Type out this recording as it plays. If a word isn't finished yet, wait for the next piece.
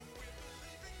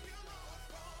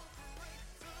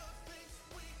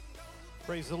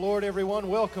Praise the Lord, everyone.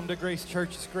 Welcome to Grace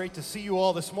Church. It's great to see you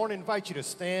all this morning. I invite you to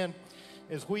stand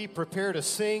as we prepare to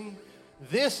sing.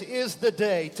 This is the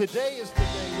day. Today is the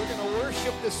day. We're going to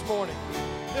worship this morning.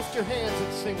 Lift your hands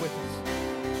and sing with us.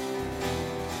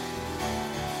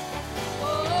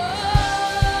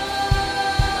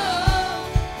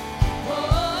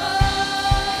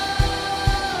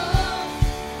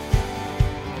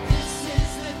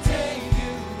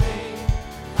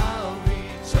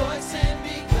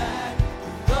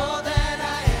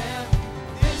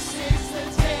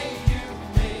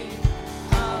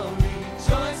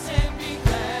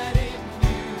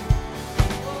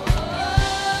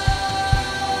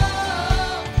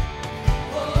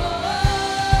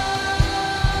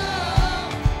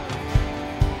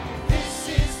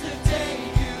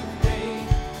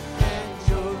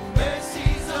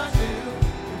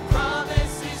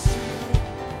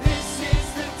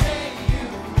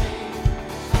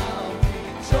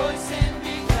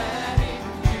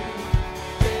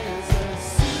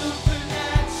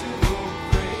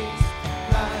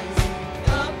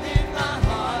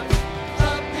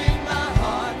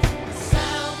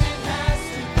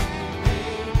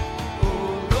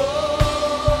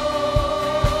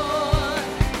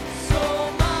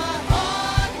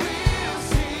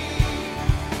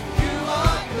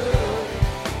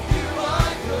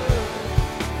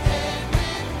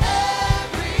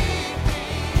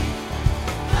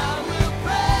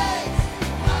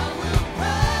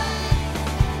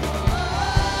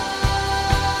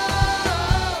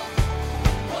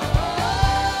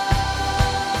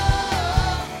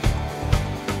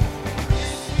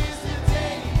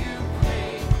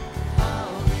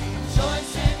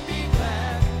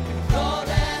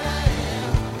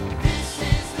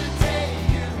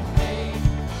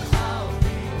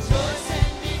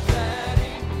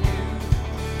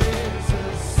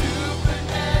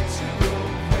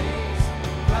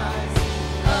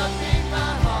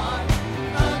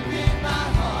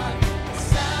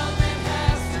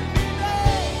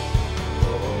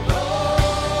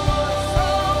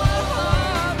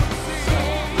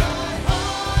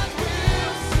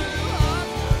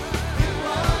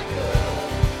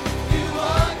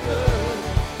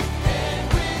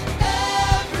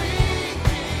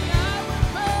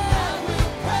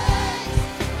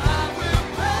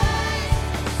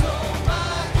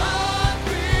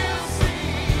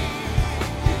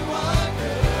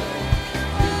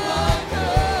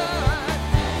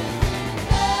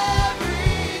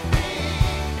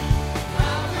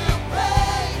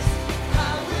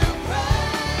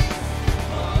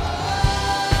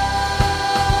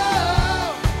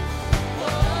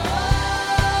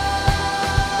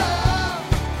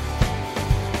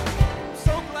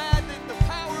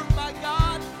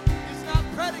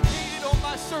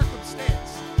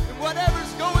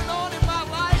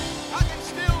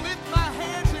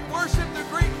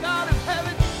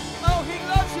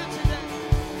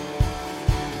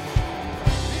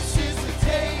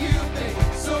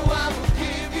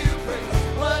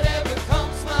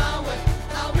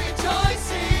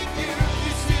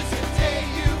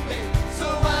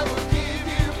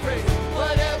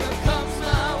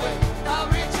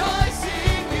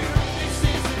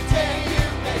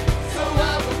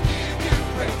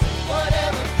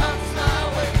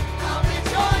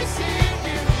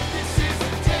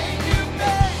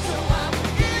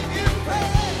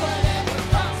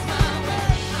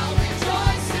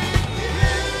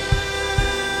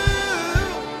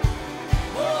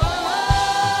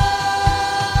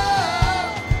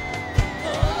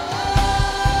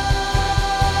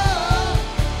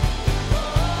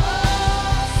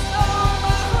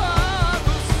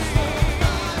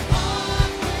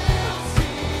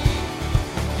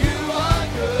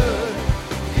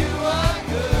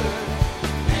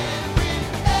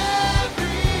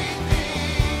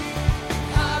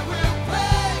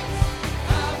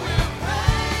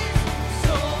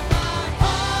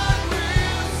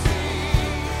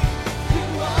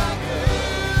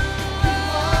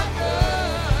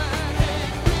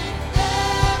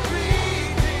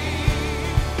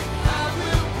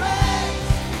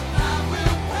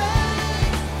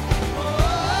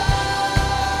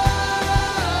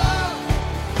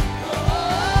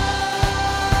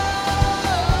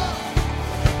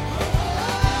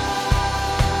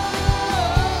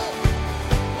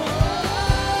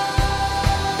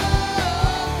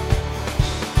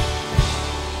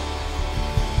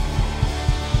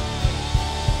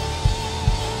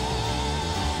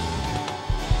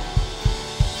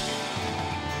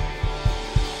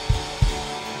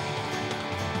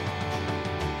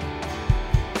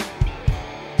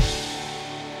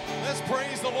 Let's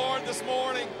praise the Lord this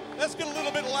morning. Let's get a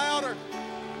little bit louder.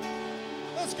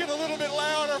 Let's get a little bit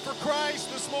louder for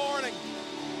Christ this morning.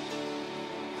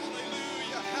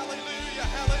 Hallelujah, hallelujah,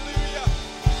 hallelujah.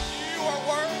 You are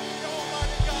worthy,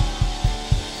 Almighty God.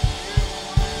 You are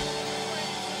worthy of the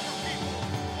praise of your people.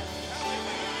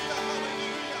 Hallelujah,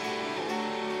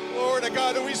 hallelujah. Glory to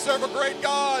God. Do we serve a great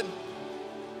God?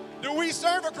 Do we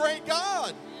serve a great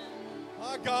God?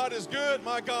 My God is good.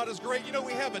 My God is great. You know,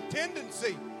 we have a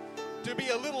tendency to be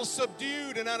a little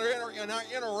subdued in our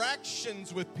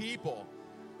interactions with people.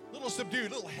 A little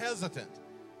subdued, a little hesitant.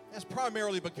 That's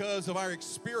primarily because of our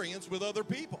experience with other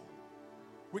people.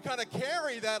 We kind of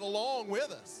carry that along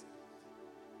with us.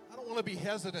 I don't want to be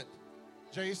hesitant,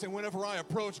 Jason, whenever I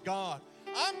approach God.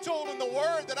 I'm told in the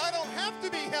Word that I don't have to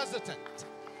be hesitant.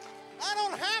 I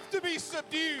don't have to be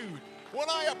subdued when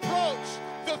I approach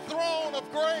the throne of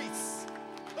grace.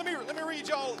 Let me read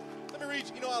y'all.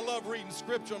 You know, I love reading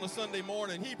Scripture on a Sunday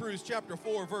morning. Hebrews chapter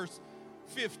 4, verse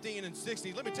 15 and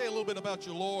 16. Let me tell you a little bit about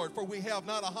your Lord. For we have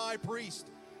not a high priest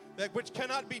that which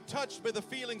cannot be touched by the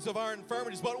feelings of our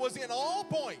infirmities, but was in all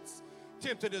points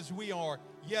tempted as we are,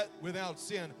 yet without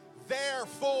sin.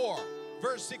 Therefore,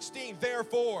 verse 16,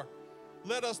 therefore,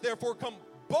 let us therefore come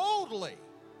boldly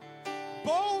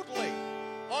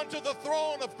unto the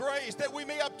throne of grace, that we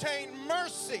may obtain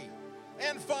mercy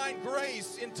and find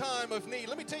grace in time of need.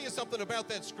 Let me tell you something about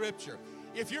that scripture.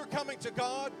 If you're coming to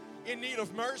God in need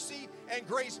of mercy and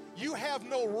grace, you have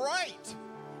no right.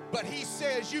 But he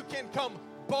says you can come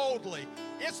boldly.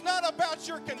 It's not about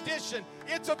your condition.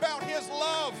 It's about his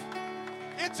love.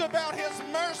 It's about his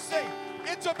mercy.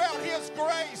 It's about his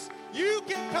grace. You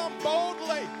can come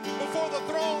boldly before the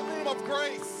throne room of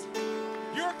grace.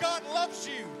 Your God loves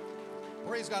you.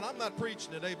 Praise God. I'm not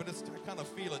preaching today, but I kind of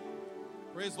feel it.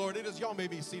 Praise the Lord. Y'all may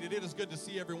be seated. It is good to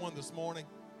see everyone this morning.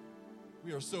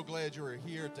 We are so glad you are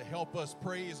here to help us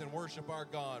praise and worship our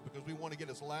God, because we want to get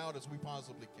as loud as we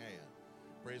possibly can.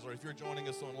 Praise the Lord. If you're joining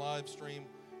us on live stream,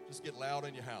 just get loud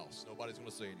in your house. Nobody's going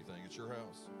to say anything. It's your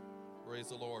house. Praise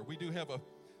the Lord. We do have a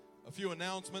few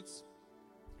announcements.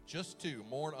 Just two.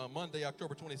 Monday,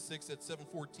 October 26th at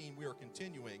 7:14, we are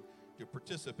continuing to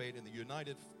participate in the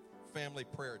United Family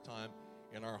Prayer Time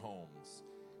in our homes.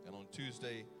 And on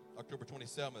Tuesday, October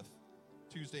 27th,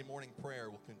 Tuesday morning prayer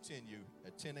will continue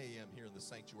at 10 a.m. here in the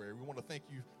sanctuary. We want to thank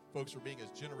you folks for being as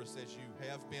generous as you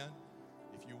have been.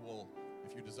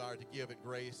 If you desire to give at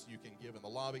Grace, you can give in the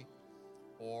lobby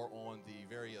or on the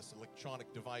various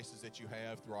electronic devices that you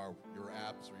have through your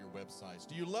apps or your websites.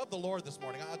 Do you love the Lord this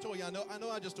morning? I told you, I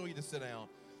know I just told you to sit down,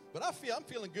 but I'm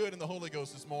feeling good in the Holy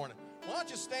Ghost this morning. Why don't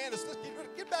you stand? Let's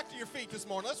get back to your feet this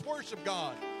morning. Let's worship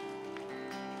God.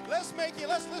 Let's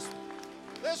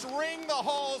ring the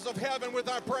halls of heaven with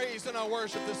our praise and our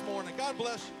worship this morning. God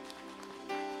bless you.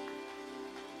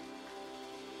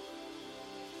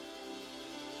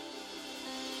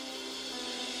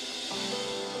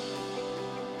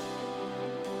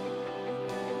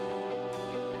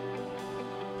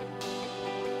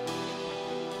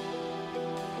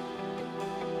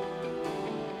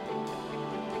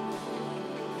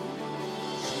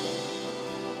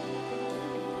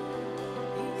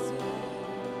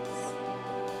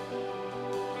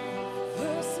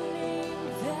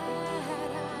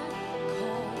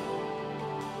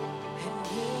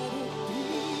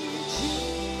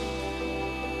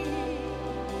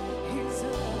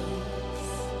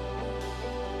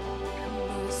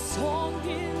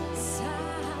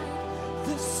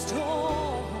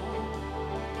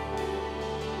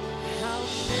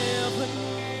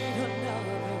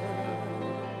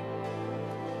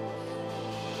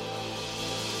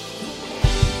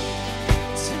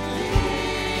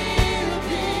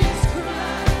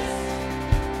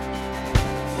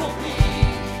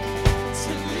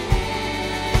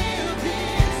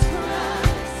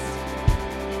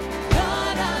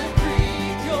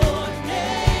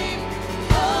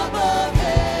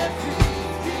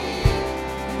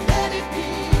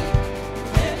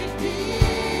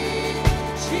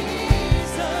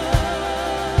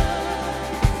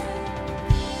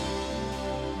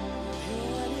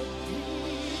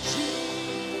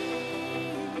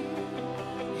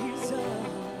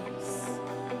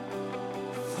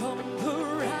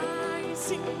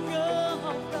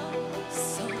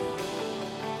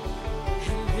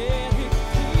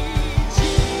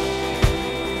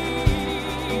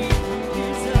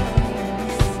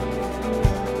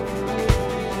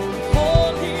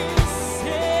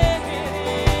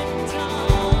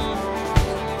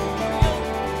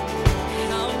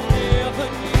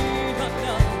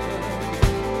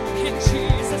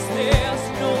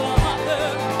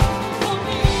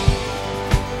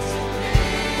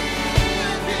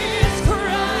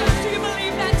 Christ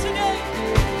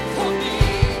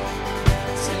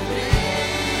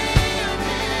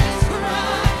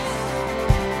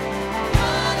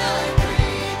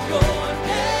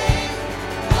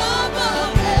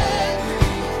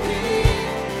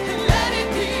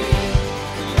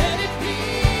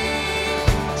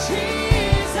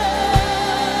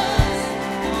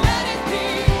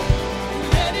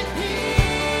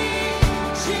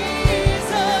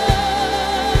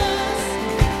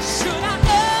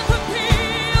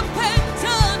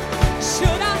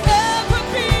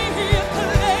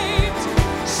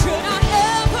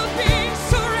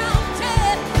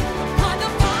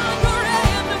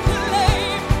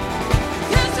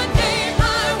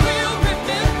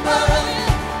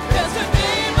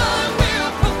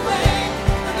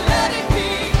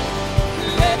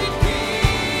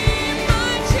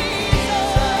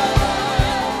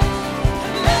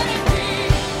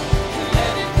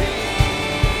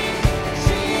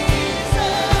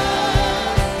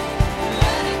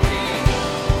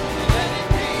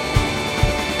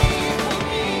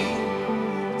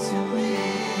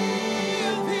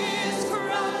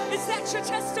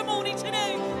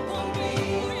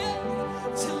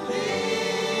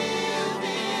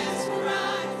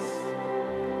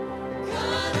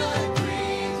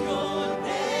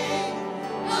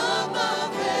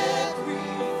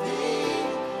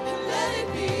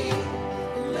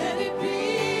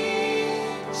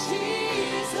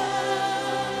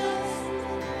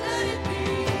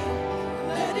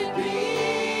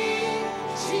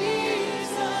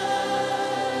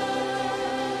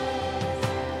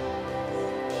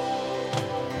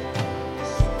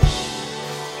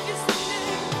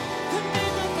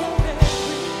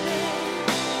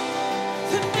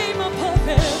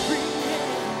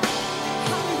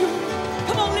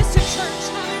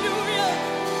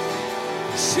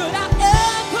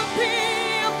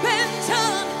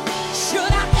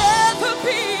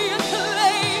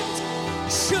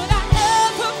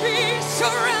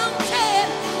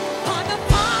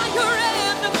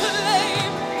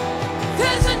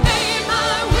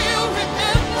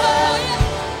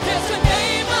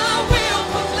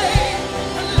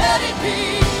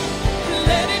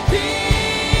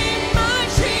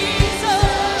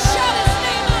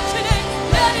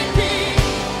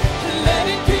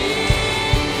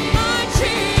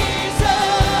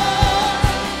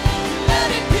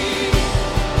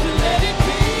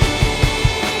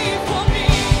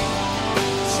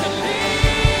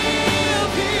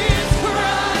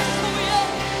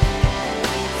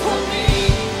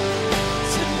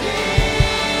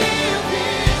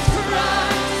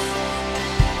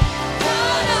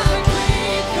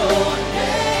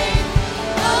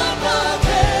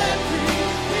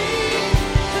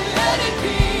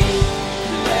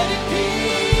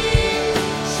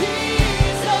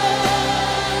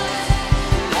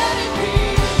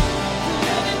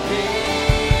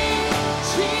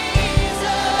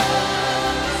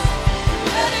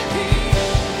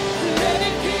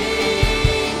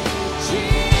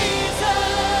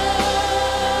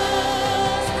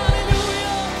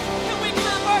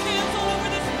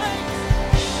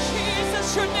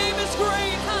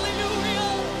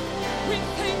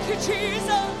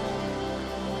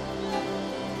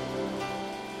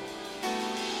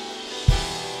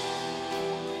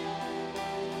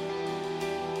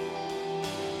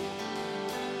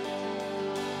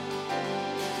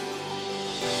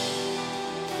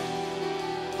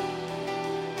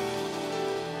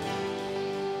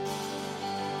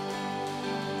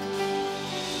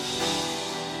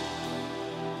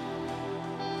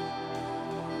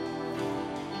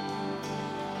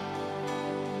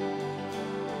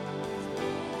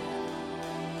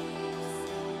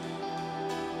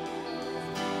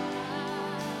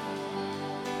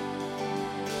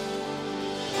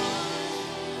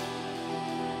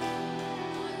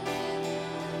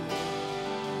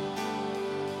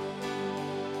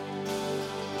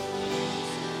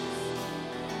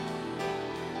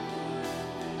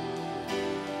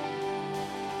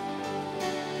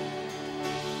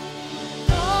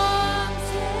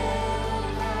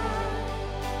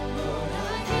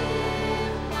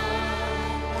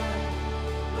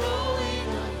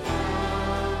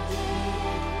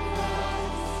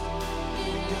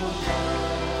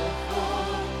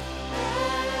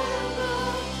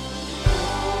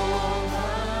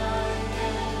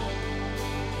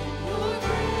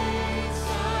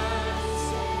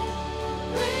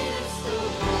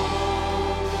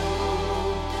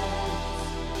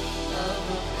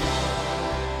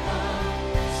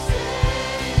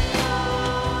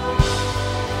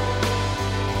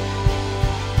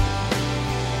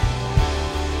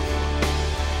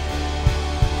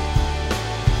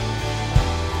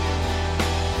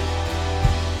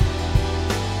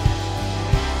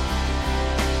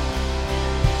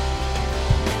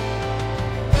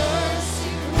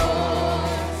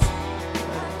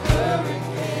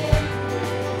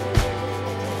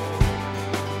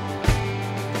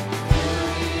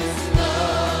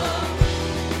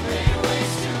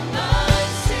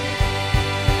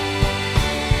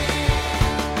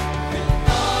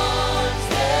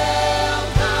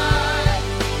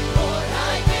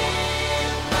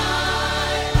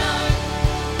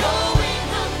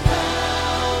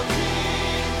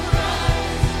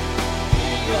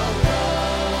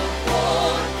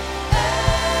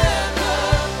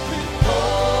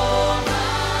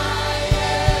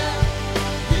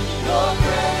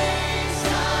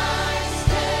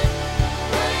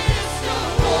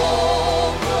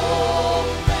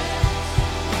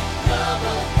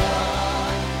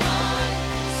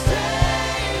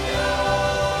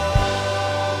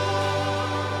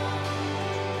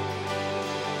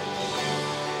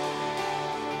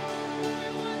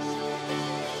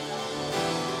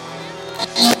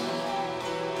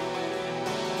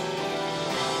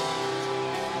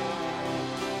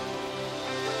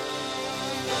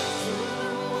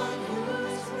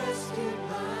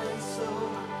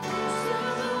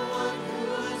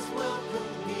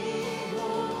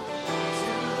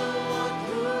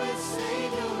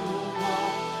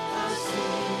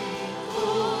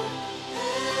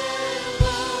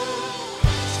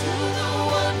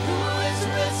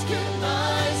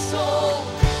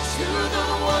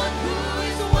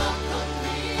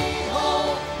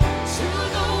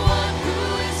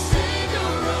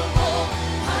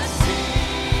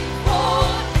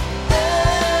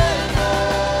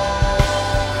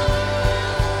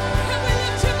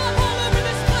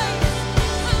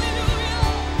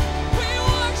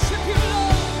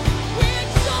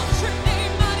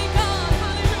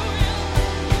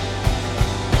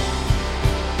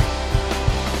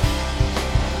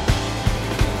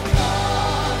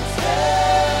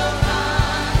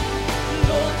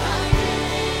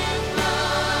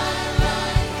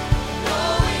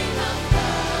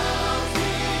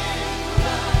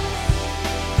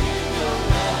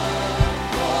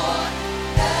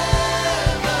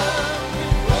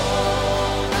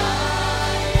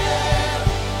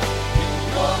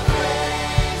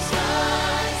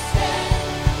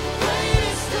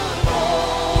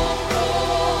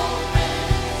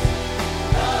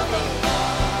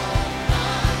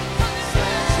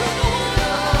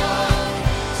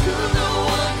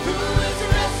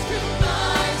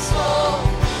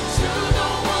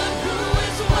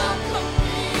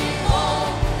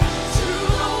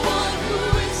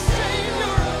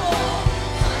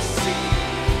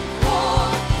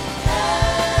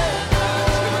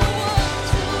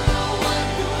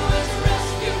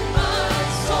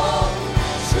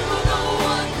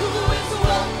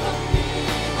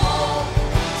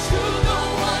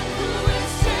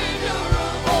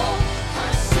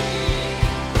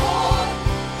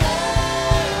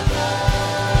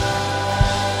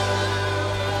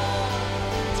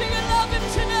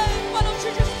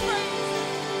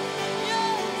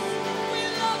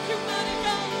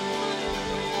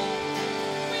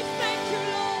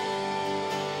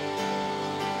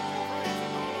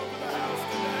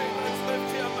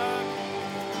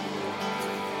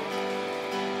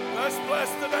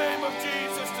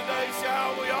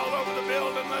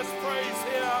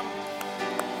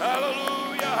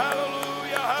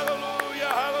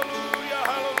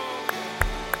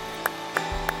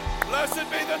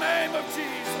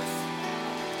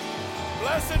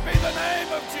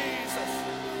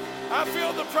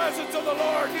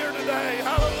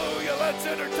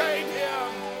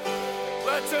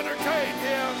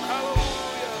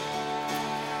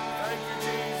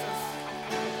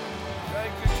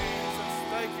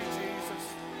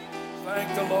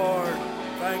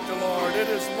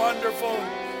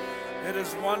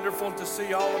To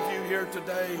see all of you here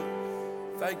today.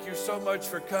 Thank you so much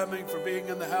for coming, for being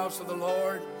in the house of the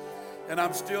Lord. And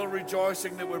I'm still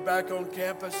rejoicing that we're back on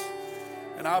campus.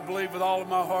 And I believe with all of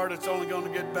my heart it's only going to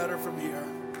get better from here.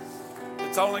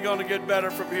 It's only going to get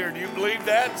better from here. Do you believe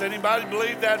that? Does anybody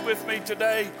believe that with me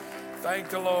today? Thank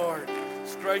the Lord.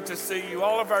 It's great to see you.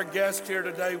 All of our guests here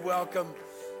today, welcome.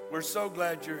 We're so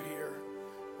glad you're here.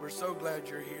 We're so glad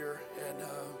you're here. And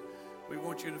we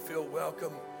want you to feel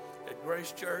welcome at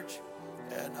Grace Church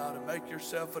and to make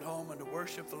yourself at home and to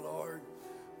worship the Lord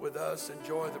with us.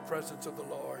 Enjoy the presence of the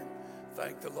Lord.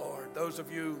 Thank the Lord. Those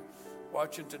of you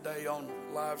watching today on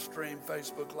live stream,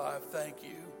 Facebook Live, thank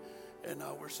you. And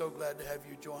we're so glad to have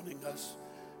you joining us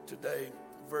today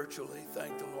virtually.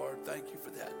 Thank the Lord. Thank you for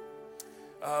that.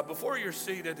 Before you're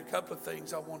seated, a couple of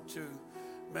things I want to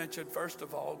mention. First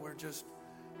of all, we're just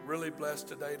really blessed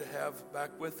today to have back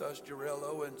with us Jarrell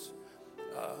Owens.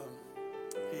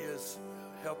 He is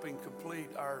helping complete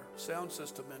our sound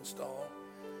system install,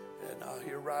 and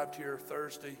he arrived here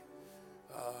Thursday,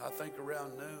 I think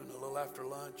around noon, a little after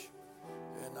lunch,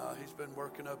 and he's been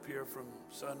working up here from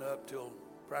sun up till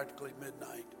practically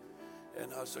midnight. And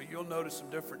so you'll notice some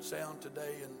different sound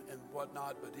today and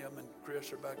whatnot, but him and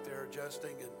Chris are back there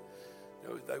adjusting, and you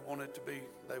know, they want it to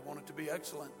be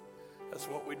excellent. That's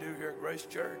what we do here at Grace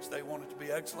Church. They want it to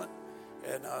be excellent.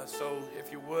 And so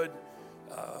if you would,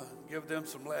 give them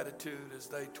some latitude as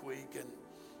they tweak and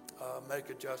make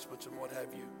adjustments and what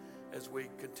have you as we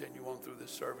continue on through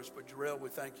this service. But Jarrell, we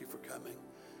thank you for coming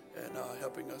and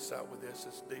helping us out with this.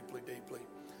 It's deeply, deeply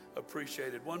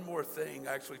appreciated. One more thing,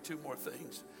 actually two more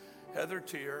things. Heather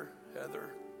Tier,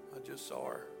 I just saw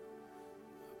her.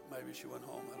 Maybe she went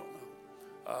home, I don't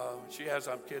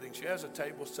know. I'm kidding. She has a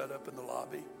table set up in the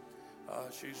lobby.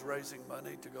 She's raising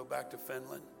money to go back to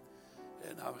Finland.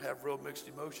 And I have real mixed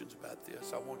emotions about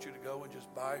this. I want you to go and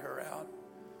just buy her out.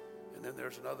 And then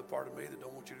there's another part of me that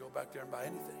don't want you to go back there and buy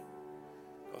anything.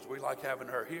 Because we like having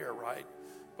her here, right?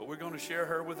 But we're going to share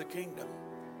her with the kingdom.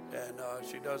 And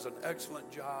she does an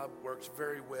excellent job, works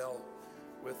very well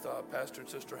with Pastor and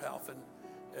Sister Halfin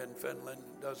in Finland.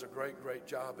 Does a great, great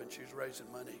job, and she's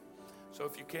raising money. So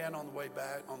if you can, on the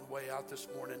way out this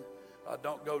morning,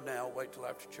 don't go now, wait till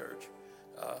after church.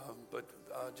 But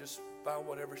just buy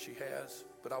whatever she has.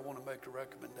 But I want to make a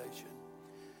recommendation.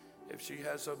 If she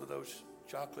has some of those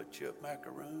chocolate chip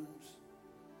macaroons,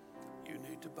 you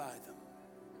need to buy them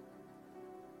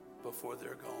before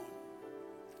they're gone.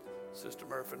 Sister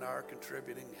Murphy and I are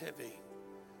contributing heavy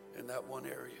in that one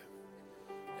area.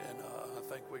 And I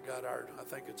think I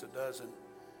think it's a dozen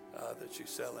that she's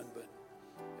selling.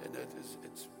 And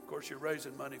it's of course, you're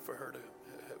raising money for her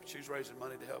she's raising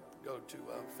money to help go to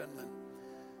Finland.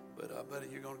 But I bet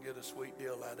you're going to get a sweet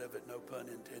deal out of it, no pun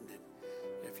intended,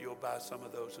 if you'll buy some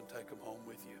of those and take them home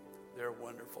with you. They're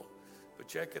wonderful. But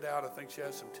check it out. I think she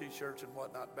has some T-shirts and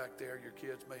whatnot back there. Your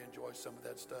kids may enjoy some of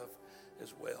that stuff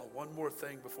as well. One more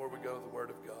thing before we go to the Word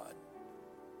of God.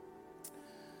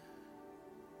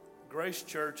 Grace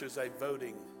Church is a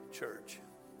voting church.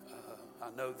 I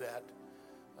know that.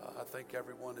 I think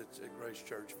everyone at Grace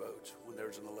Church votes when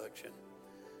there's an election.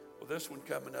 Well, this one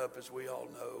coming up, as we all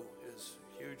know, is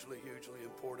hugely, hugely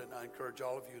important. I encourage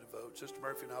all of you to vote. Sister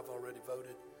Murphy and I have already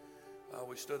voted.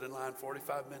 We stood in line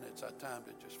 45 minutes. I timed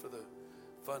it just for the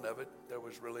fun of it. There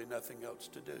was really nothing else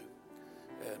to do.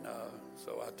 And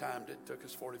so I timed it. It took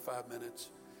us 45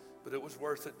 minutes. But it was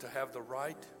worth it to have the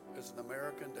right as an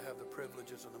American, to have the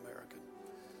privilege as an American,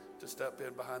 to step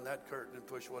in behind that curtain and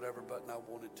push whatever button I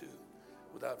wanted to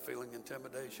without feeling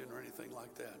intimidation or anything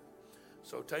like that.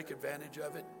 So take advantage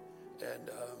of it.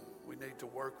 And we need to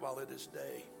work while it is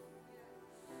day.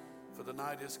 For the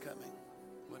night is coming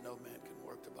when no man can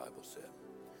work, the Bible said.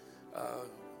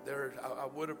 I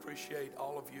would appreciate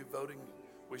all of you voting.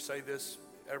 We say this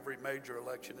every major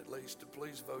election at least, to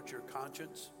please vote your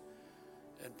conscience.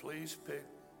 And please pick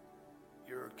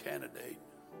your candidate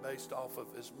based off of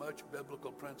as much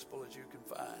biblical principle as you can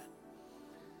find.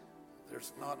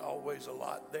 There's not always a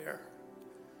lot there.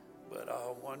 But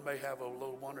one may have a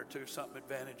little one or two something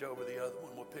advantage over the other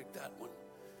one. We'll pick that one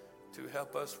to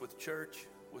help us with church,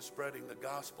 with spreading the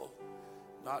gospel,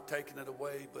 not taking it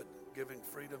away, but giving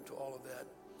freedom to all of that.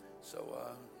 So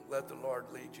let the Lord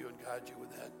lead you and guide you with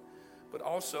that. But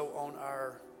also on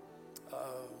our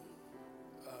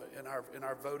in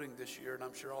our voting this year, and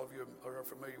I'm sure all of you are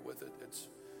familiar with it. It's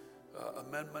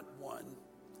Amendment 1,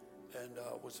 and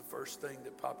was the first thing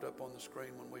that popped up on the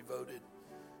screen when we voted.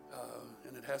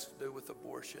 And it has to do with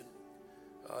abortion,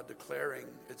 declaring,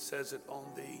 it says it on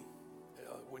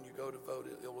when you go to vote,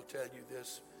 it will tell you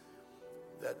this,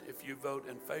 that if you vote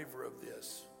in favor of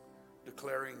this,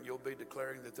 you'll be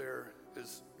declaring that there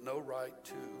is no right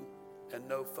to and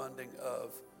no funding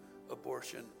of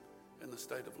abortion in the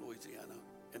state of Louisiana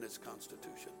in its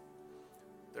constitution.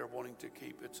 They're wanting to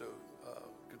keep, it's a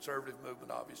conservative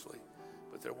movement obviously,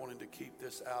 but they're wanting to keep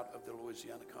this out of the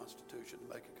Louisiana Constitution,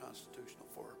 to make it constitutional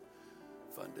for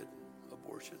funded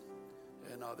abortion.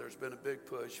 And there's been a big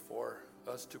push for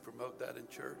us to promote that in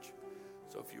church.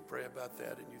 So if you pray about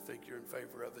that and you think you're in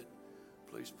favor of it,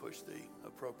 please push the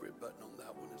appropriate button on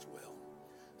that one as well.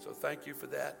 So thank you for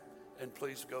that, and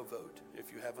please go vote.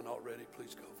 If you haven't already,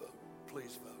 please go vote.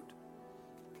 Please vote.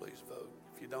 Please vote.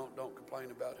 If you don't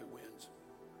complain about who wins.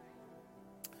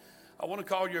 I want to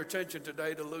call your attention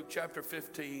today to Luke chapter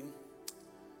 15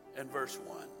 and verse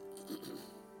 1.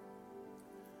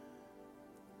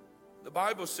 The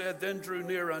Bible said, "Then drew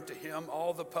near unto him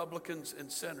all the publicans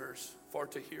and sinners for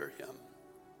to hear him.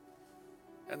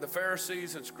 And the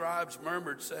Pharisees and scribes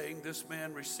murmured, saying, This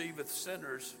man receiveth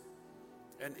sinners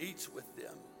and eats with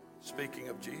them," speaking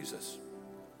of Jesus.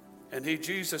 And he,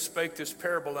 Jesus, spake this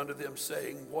parable unto them,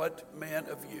 saying, What man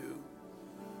of you,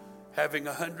 having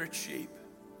 100 sheep,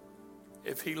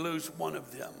 if he lose one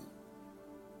of them,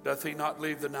 doth he not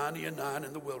leave the 99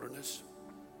 in the wilderness,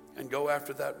 and go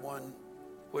after that one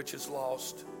which is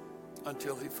lost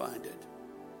until he find it?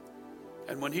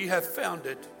 And when he hath found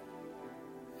it,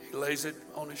 he lays it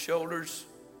on his shoulders,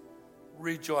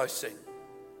 rejoicing.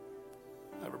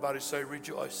 Everybody say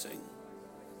rejoicing.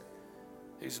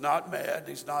 He's not mad,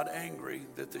 he's not angry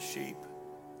that the sheep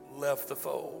left the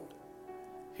fold.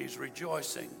 He's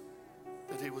rejoicing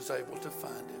that he was able to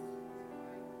find him.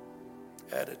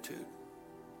 Attitude.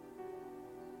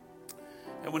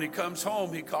 And when he comes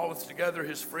home, he calleth together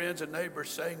his friends and neighbors,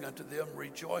 saying unto them,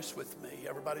 Rejoice with me.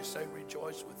 Everybody say,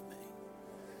 rejoice with me.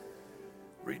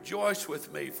 Rejoice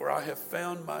with me, for I have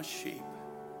found my sheep,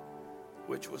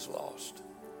 which was lost.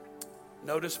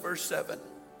 Notice verse 7.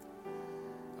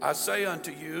 I say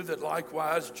unto you that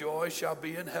likewise joy shall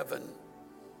be in heaven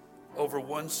over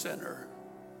one sinner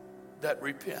that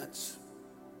repents.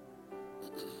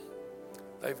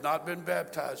 They've not been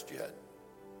baptized yet,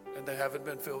 and they haven't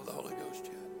been filled with the Holy Ghost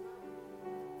yet.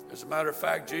 As a matter of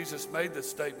fact, Jesus made this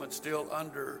statement still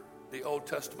under the Old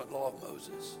Testament law of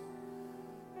Moses.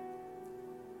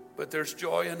 But there's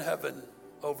joy in heaven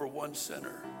over one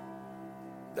sinner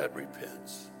that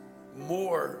repents,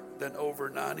 more than over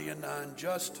 99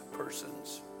 just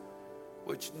persons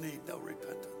which need no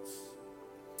repentance.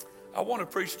 I want to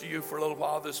preach to you for a little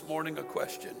while this morning a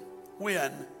question.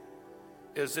 When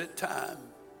is it time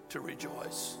to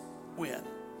rejoice? When?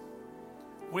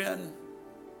 When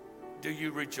do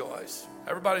you rejoice?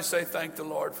 Everybody say, thank the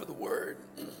Lord for the word.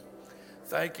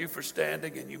 Thank you for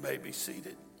standing, and you may be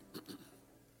seated.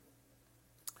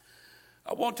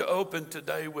 I want to open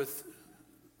today with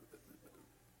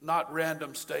not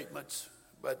random statements,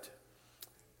 but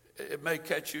it may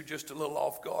catch you just a little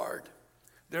off guard.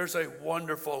 There's a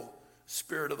wonderful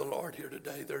Spirit of the Lord here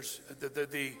today. There's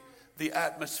the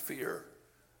atmosphere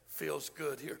feels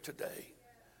good here today.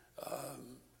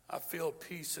 I feel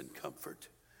peace and comfort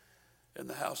in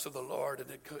the house of the Lord, and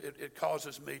it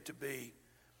causes me to be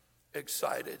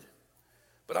excited.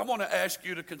 But I want to ask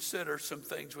you to consider some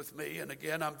things with me. And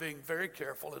again, I'm being very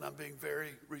careful and I'm being very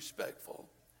respectful.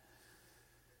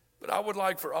 But I would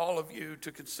like for all of you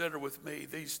to consider with me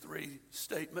these three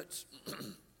statements.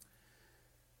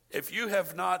 If you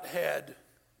have not had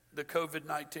the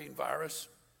COVID-19 virus,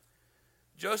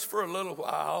 just for a little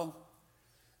while,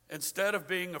 instead of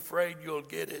being afraid you'll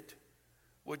get it,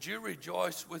 would you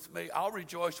rejoice with me? I'll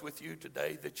rejoice with you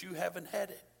today that you haven't had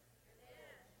it.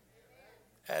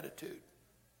 Attitude.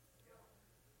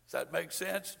 Does that make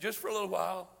sense? Just for a little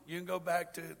while. You can go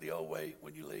back to the old way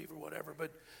when you leave or whatever,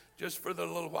 but just for the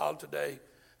little while today,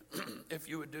 if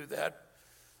you would do that,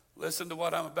 listen to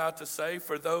what I'm about to say.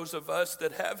 For those of us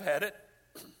that have had it,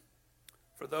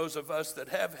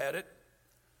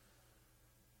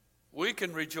 we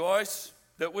can rejoice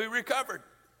that we recovered.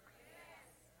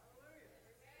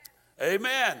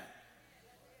 Amen.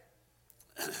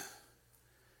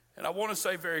 And I want to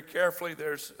say very carefully,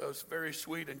 there's a very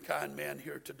sweet and kind man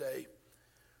here today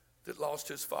that lost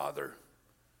his father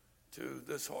to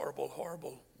this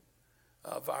horrible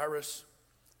virus.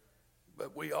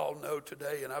 But we all know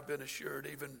today, and I've been assured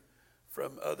even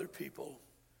from other people,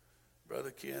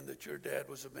 Brother Ken, that your dad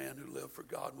was a man who lived for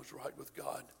God and was right with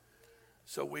God.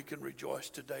 So we can rejoice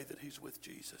today that he's with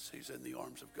Jesus. He's in the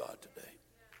arms of God today.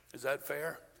 Is that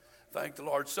fair? Thank the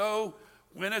Lord. So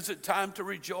when is it time to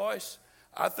rejoice?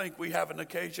 I think we have an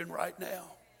occasion right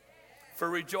now for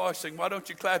rejoicing. Why don't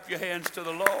you clap your hands to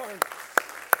the Lord?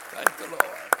 Thank the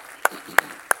Lord.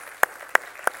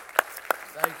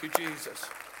 Thank you, Jesus.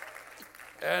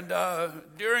 And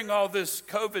during all this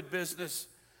COVID business,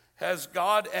 has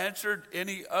God answered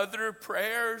any other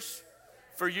prayers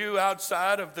for you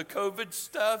outside of the COVID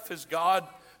stuff? Has God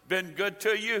been good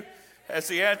to you? Has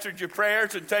he answered your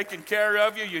prayers and taken care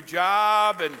of you, your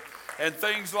job and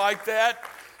things like that?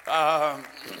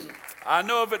 I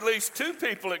know of at least 2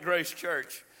 people at Grace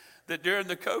Church that during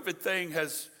the COVID thing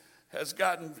has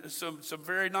gotten some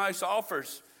very nice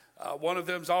offers. One of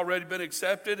them's already been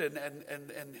accepted,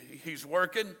 and he's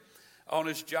working on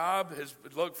his job, has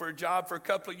looked for a job for a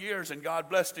couple of years, and God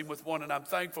blessed him with one, and I'm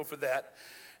thankful for that.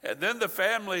 And then the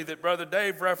family that Brother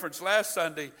Dave referenced last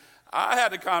Sunday, I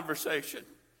had a conversation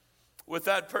with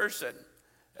that person,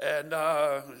 and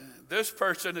this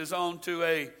person is on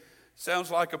to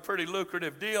sounds like a pretty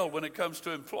lucrative deal when it comes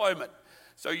to employment.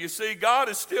 So you see, God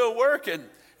is still working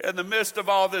in the midst of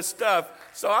all this stuff.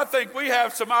 So I think we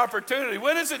have some opportunity.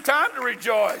 When is it time to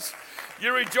rejoice?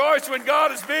 You rejoice when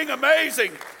God is being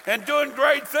amazing and doing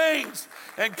great things.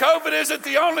 And COVID isn't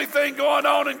the only thing going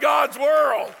on in God's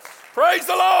world. Praise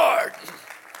the Lord.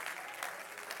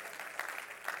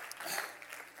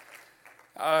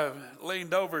 I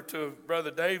leaned over to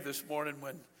Brother Dave this morning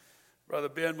when Brother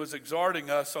Ben was exhorting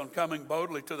us on coming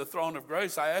boldly to the throne of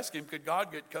grace. I asked him, could God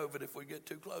get COVID if we get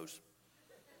too close?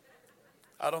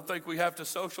 I don't think we have to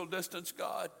social distance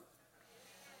God.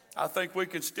 I think we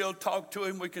can still talk to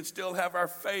him. We can still have our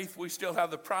faith. We still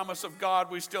have the promise of God.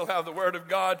 We still have the word of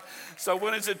God. So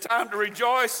when is it time to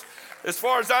rejoice? As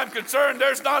far as I'm concerned,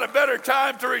 there's not a better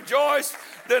time to rejoice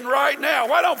than right now.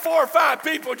 Why don't 4 or 5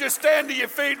 people just stand to your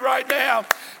feet right now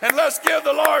and let's give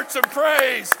the Lord some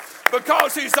praise,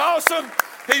 because he's awesome.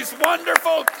 He's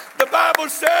wonderful. The Bible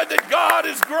said that God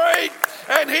is great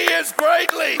and he is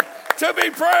greatly to be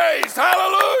praised.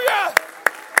 Hallelujah.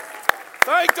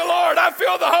 Thank the Lord. I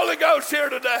feel the Holy Ghost here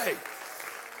today.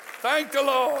 Thank the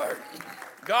Lord.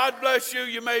 God bless you.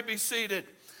 You may be seated.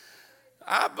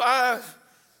 I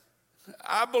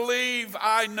believe,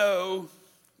 I know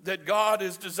that God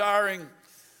is desiring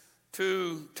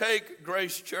to take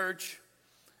Grace Church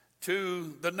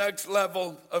to the next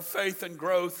level of faith and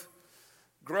growth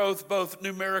both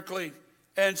numerically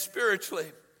and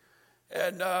spiritually.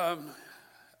 And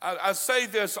I say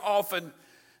this often,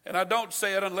 and I don't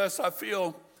say it unless I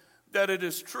feel that it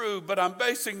is true, but I'm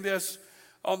basing this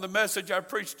on the message I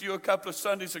preached to you a couple of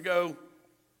Sundays ago,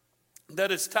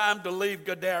 that it's time to leave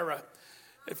Gadara,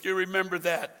 if you remember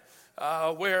that,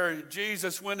 where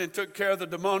Jesus went and took care of the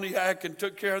demoniac and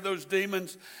took care of those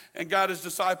demons and got his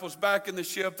disciples back in the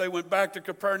ship. They went back to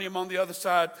Capernaum on the other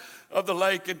side of the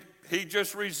lake, and he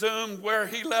just resumed where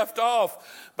he left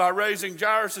off by raising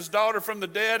Jairus' daughter from the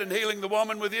dead and healing the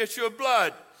woman with the issue of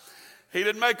blood. He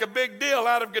didn't make a big deal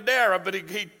out of Gadara, but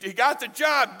he got the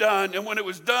job done, and when it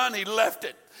was done, he left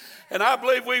it. And I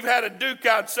believe we've had a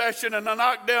duke-out session and a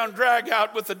knock-down,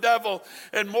 drag-out with the devil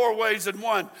in more ways than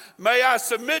one. May I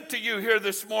submit to you here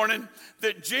this morning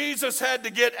that Jesus had to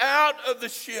get out of the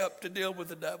ship to deal with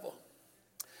the devil.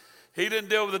 He didn't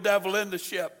deal with the devil in the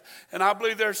ship. And I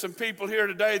believe there's some people here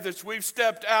today that we've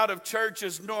stepped out of church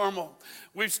as normal.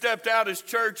 We've stepped out as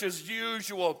church as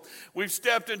usual. We've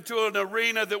stepped into an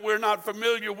arena that we're not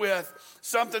familiar with,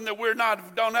 something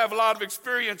that don't have a lot of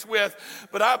experience with.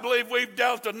 But I believe we've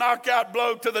dealt a knockout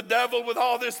blow to the devil with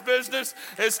all this business.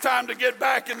 It's time to get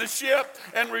back in the ship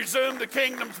and resume the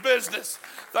kingdom's business.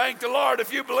 Thank the Lord.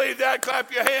 If you believe that,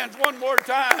 clap your hands one more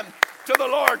time to the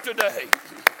Lord today.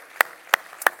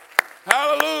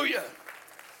 Hallelujah.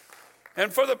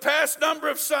 And for the past number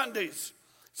of Sundays,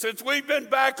 since we've been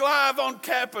back live on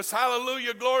campus,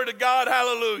 hallelujah, glory to God,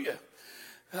 hallelujah.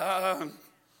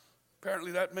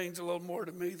 Apparently that means a little more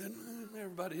to me than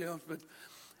everybody else.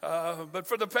 But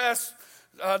for the past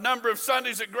number of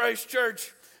Sundays at Grace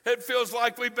Church, it feels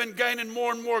like we've been gaining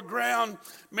more and more ground,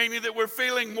 meaning that we're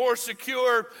feeling more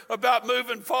secure about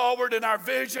moving forward in our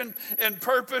vision and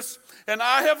purpose. And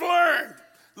I have learned,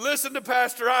 listen to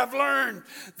Pastor, I've learned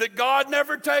that God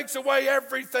never takes away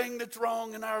everything that's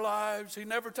wrong in our lives. He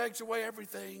never takes away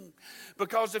everything,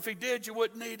 because if he did, you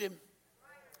wouldn't need him.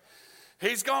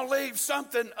 He's going to leave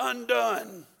something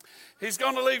undone. He's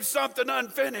going to leave something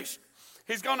unfinished.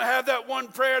 He's going to have that one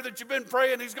prayer that you've been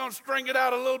praying. He's going to string it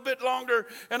out a little bit longer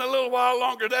and a little while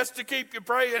longer. That's to keep you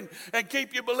praying and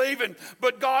keep you believing.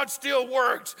 But God still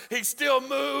works. He still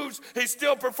moves. He's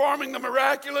still performing the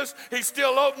miraculous. He's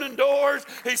still opening doors.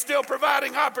 He's still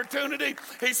providing opportunity.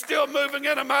 He's still moving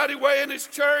in a mighty way in his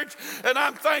church. And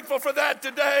I'm thankful for that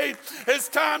today. It's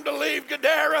time to leave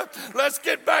Gadara. Let's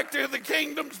get back to the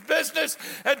kingdom's business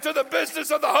and to the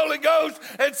business of the Holy Ghost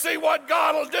and see what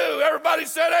God will do. Everybody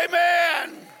said amen.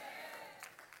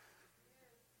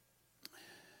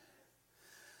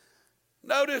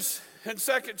 Notice in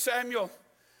 2 Samuel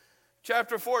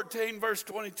chapter 14, verse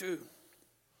 22.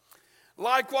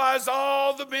 Likewise,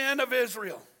 all the men of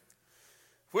Israel,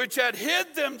 which had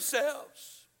hid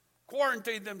themselves,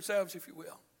 quarantined themselves, if you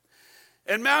will,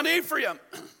 in Mount Ephraim,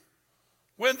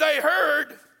 when they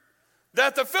heard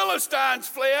that the Philistines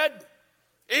fled,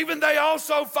 even they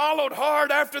also followed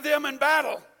hard after them in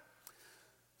battle.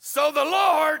 So the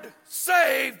Lord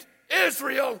saved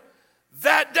Israel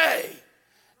that day,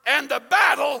 and the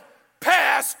battle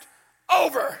passed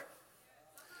over.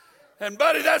 And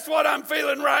buddy, that's what I'm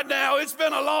feeling right now. It's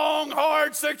been a long,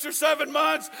 hard 6 or 7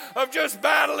 months of just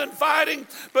battle and fighting,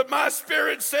 but my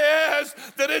spirit says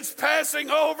that it's passing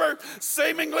over.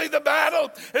 Seemingly the battle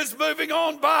is moving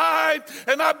on by,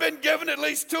 and I've been given at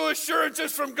least 2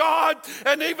 assurances from God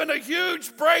and even a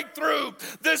huge breakthrough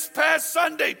this past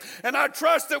Sunday. And I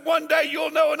trust that one day you'll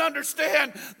know and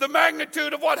understand the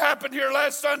magnitude of what happened here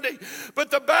last Sunday. But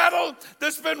the battle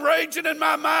that's been raging in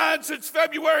my mind since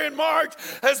February and March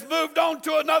has moved on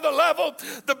to another level.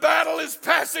 The battle is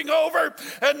passing over,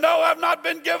 and no, I've not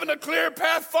been given a clear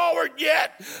path forward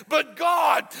yet, but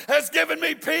God has given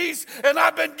me peace, and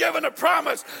I've been given a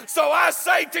promise. So I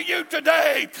say to you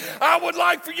today, I would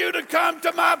like for you to come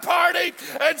to my party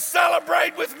and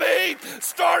celebrate with me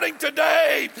starting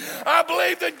today. I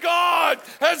believe that God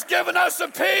has given us a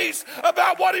peace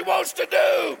about what he wants to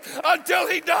do until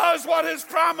he does what his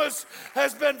promise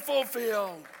has been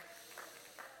fulfilled.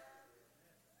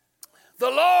 The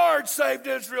Lord saved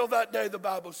Israel that day, the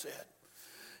Bible said.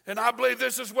 And I believe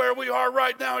this is where we are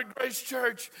right now at Grace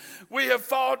Church. We have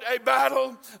fought a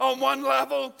battle on one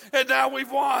level, and now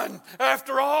we've won.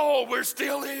 After all, we're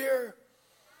still here.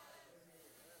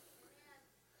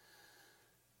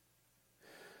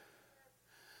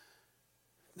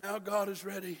 Now God is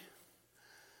ready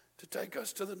to take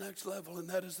us to the next level, and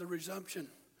that is the resumption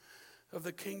of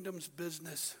the kingdom's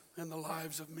business in the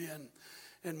lives of men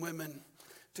and women,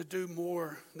 to do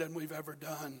more than we've ever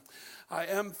done. I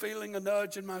am feeling a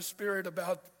nudge in my spirit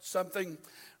about something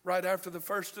right after the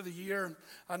first of the year.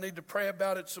 I need to pray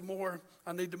about it some more.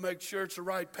 I need to make sure it's the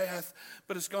right path,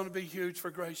 but it's going to be huge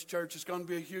for Grace Church. It's going to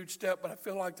be a huge step, but I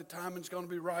feel like the timing's going to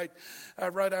be right.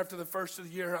 Right after the first of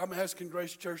the year, I'm asking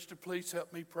Grace Church to please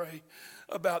help me pray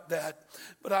about that.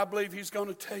 But I believe he's going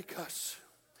to take us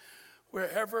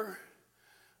wherever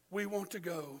we want to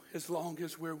go as long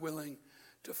as we're willing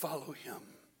to follow him.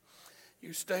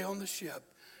 You stay on the ship,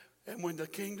 and when the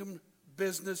kingdom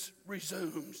business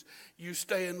resumes, you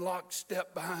stay in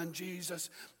lockstep behind Jesus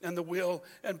and the will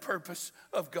and purpose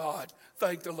of God.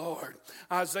 Thank the Lord.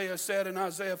 Isaiah said in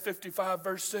Isaiah 55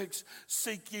 verse 6,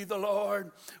 seek ye the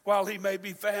Lord while he may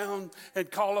be found, and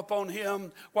call upon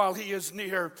him while he is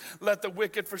near. Let the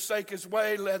wicked forsake his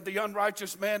way, let the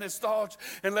unrighteous man his thoughts,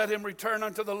 and let him return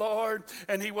unto the Lord,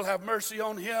 and he will have mercy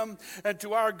on him, and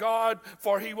to our God,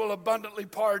 for he will abundantly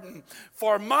pardon.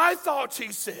 For my thoughts,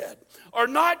 he said, are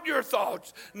not your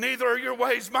thoughts, neither are your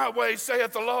ways my ways,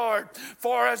 saith the Lord.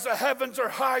 For as the heavens are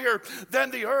higher than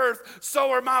the earth,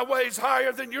 so are my ways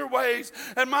higher than your ways,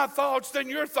 and my thoughts than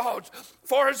your thoughts.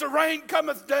 For as the rain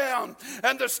cometh down,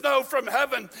 and the snow from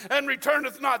heaven, and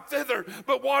returneth not thither,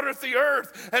 but watereth the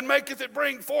earth, and maketh it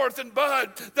bring forth and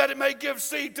bud, that it may give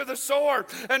seed to the sower,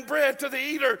 and bread to the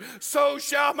eater, so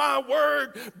shall my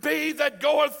word be that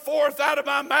goeth forth out of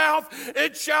my mouth.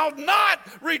 It shall not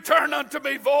return unto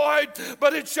me void,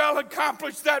 but it shall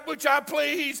accomplish that which I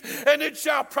please, and it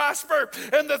shall prosper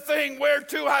in the thing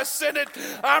whereto I sent it.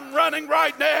 I'm running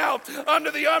right now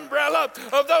under the umbrella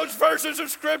of those verses of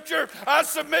Scripture. I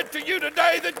submit to you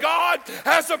today that God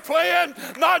has a plan,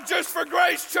 not just for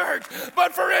Grace Church,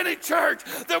 but for any church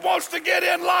that wants to get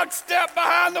in lockstep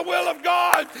behind the will of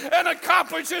God and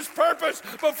accomplish his purpose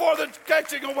before the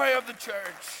catching away of the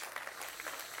church.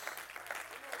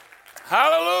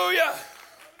 Hallelujah.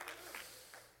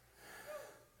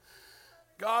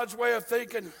 God's way of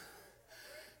thinking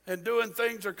and doing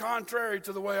things are contrary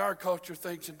to the way our culture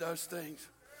thinks and does things.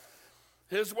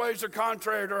 His ways are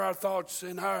contrary to our thoughts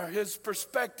and his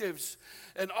perspectives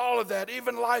and all of that.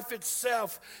 Even life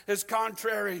itself is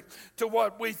contrary to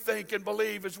what we think and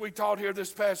believe, as we taught here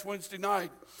this past Wednesday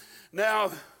night.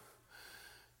 Now,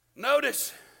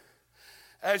 notice,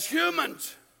 as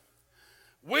humans,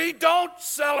 we don't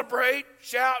celebrate,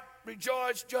 shout,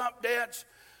 rejoice, jump, dance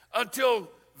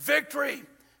until victory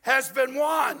has been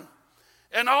won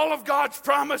and all of God's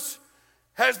promise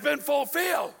has been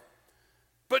fulfilled.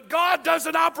 But God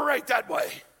doesn't operate that way.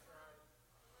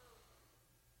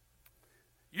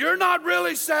 You're not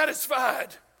really satisfied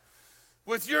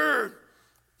with your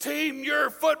team, your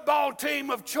football team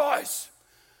of choice,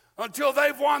 until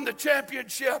they've won the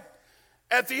championship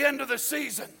at the end of the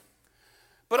season.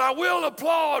 But I will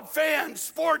applaud fans,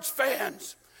 sports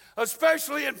fans,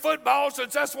 especially in football,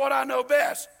 since that's what I know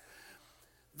best.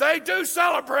 They do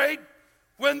celebrate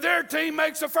when their team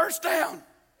makes a first down.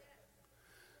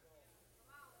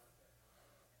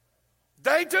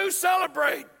 They do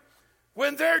celebrate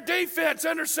When their defense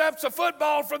intercepts a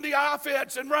football from the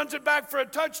offense and runs it back for a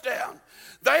touchdown,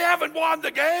 they haven't won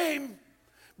the game,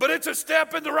 but it's a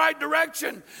step in the right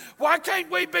direction. Why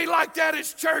can't we be like that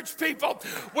as church people?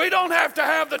 We don't have to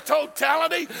have the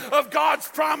totality of God's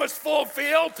promise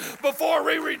fulfilled before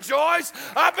we rejoice.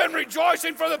 I've been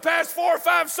rejoicing for the past 4 or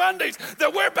 5 Sundays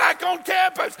that we're back on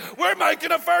campus. We're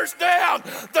making a first down.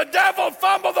 The devil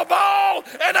fumbled the ball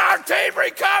and our team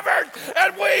recovered,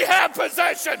 and we have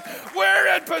possession.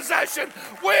 We're in possession.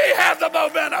 We have the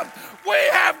momentum. We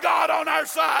have God on our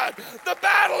side. The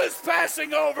battle is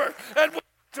passing over, and we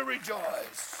to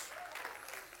rejoice.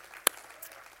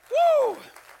 Woo!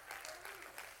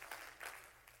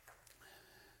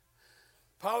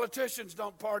 Politicians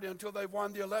don't party until they've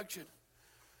won the election.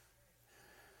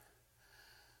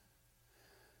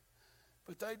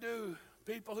 But they do.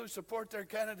 People who support their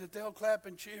candidate, they'll clap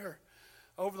and cheer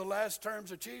over the last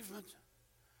term's achievements.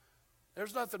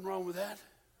 There's nothing wrong with that.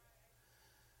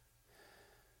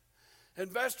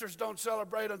 Investors don't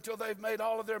celebrate until they've made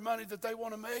all of their money that they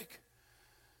want to make.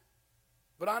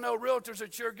 But I know realtors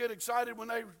that sure get excited when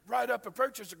they write up a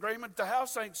purchase agreement. The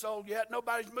house ain't sold yet.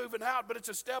 Nobody's moving out, but it's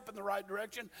a step in the right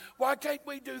direction. Why can't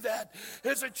we do that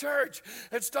as a church?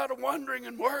 Instead of wondering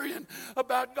and worrying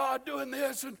about God doing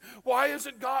this and why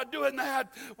isn't God doing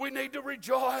that, we need to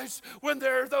rejoice when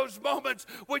there are those moments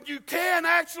when you can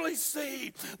actually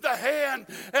see the hand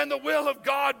and the will of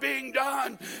God being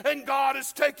done, and God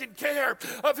is taking care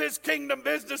of his kingdom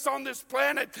business on this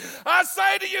planet. I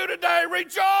say to you today,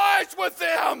 rejoice with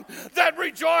them that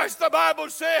rejoice, the Bible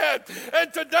said.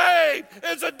 And today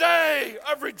is a day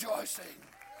of rejoicing.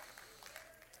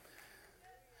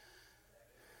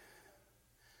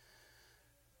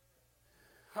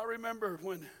 I remember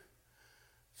when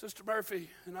Sister Murphy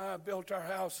and I built our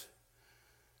house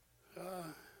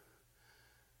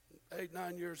 8,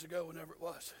 9 years ago, whenever it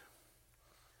was.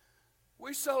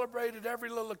 We celebrated every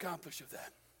little accomplishment of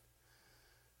that.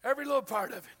 Every little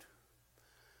part of it.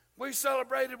 We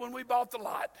celebrated when we bought the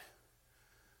lot.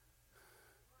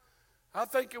 I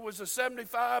think it was a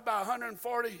 75 by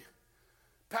 140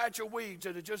 patch of weeds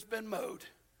that had just been mowed,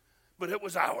 but it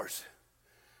was ours.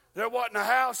 There wasn't a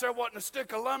house, there wasn't a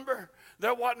stick of lumber,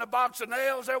 there wasn't a box of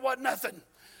nails, there wasn't nothing.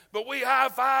 But we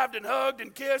high-fived and hugged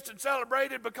and kissed and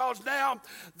celebrated because now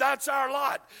that's our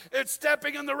lot. It's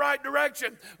stepping in the right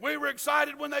direction. We were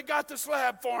excited when they got the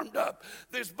slab formed up.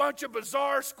 This bunch of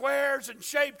bizarre squares and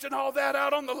shapes and all that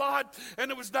out on the lot.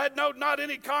 And it was not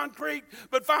any concrete.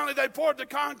 But finally they poured the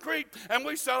concrete and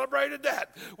we celebrated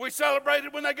that. We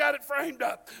celebrated when they got it framed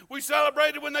up. We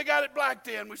celebrated when they got it blacked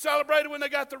in. We celebrated when they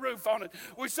got the roof on it.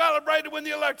 We celebrated when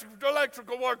the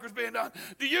electrical work was being done.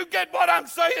 Do you get what I'm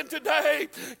saying today?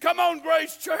 Come on,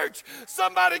 Grace Church.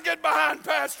 Somebody get behind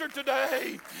Pastor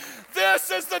today.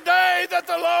 This is the day that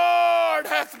the Lord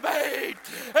hath made,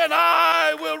 and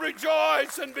I will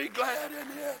rejoice and be glad in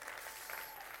it.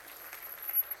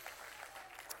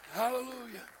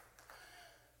 Hallelujah.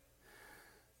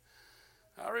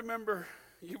 I remember,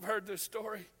 you've heard this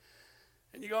story,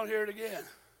 and you're going to hear it again,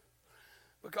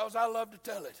 because I love to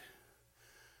tell it.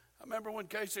 I remember when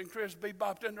Casey and Chris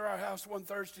bebopped into our house one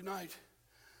Thursday night.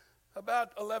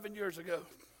 About 11 years ago,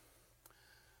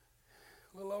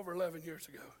 a little over 11 years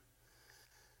ago.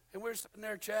 And we're sitting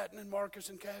there chatting, and Marcus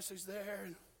and Cassie's there,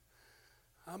 and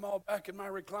I'm all back in my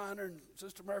recliner, and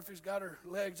Sister Murphy's got her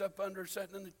legs up under,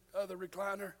 sitting in the other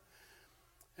recliner.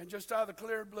 And just out of the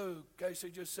clear blue, Casey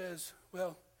just says,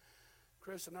 well,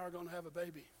 Chris and I are going to have a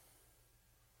baby.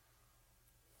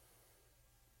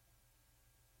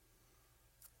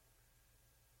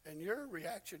 And your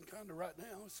reaction kind of right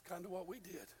now is kind of what we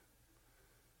did.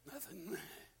 Nothing.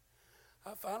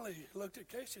 I finally looked at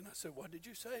Casey and I said, what did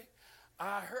you say?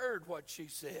 I heard what she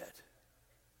said.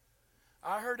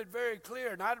 I heard it very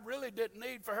clear, and I really didn't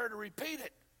need for her to repeat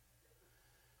it.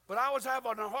 But I was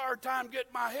having a hard time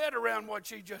getting my head around what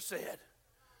she just said.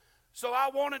 So I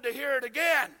wanted to hear it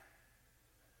again.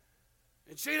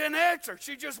 And she didn't answer.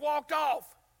 She just walked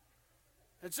off.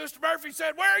 And Sister Murphy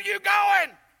said, where are you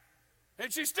going?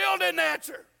 And she still didn't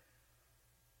answer.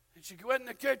 And she went in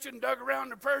the kitchen, dug around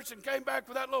her purse, and came back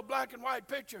with that little black and white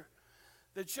picture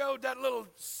that showed that little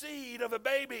seed of a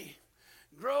baby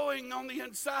growing on the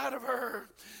inside of her.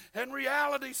 And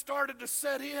reality started to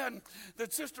set in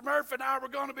that Sister Murphy and I were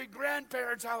going to be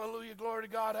grandparents. Hallelujah, glory to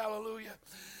God, hallelujah.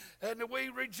 And we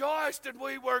rejoiced and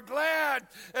we were glad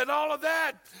and all of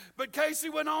that. But Casey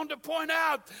went on to point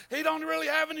out he don't really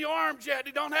have any arms yet.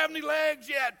 He don't have any legs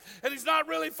yet. And he's not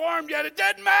really formed yet. It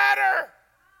didn't matter.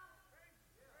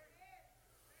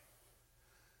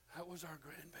 That was our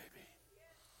grandbaby.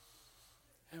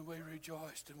 And we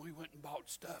rejoiced and we went and bought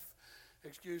stuff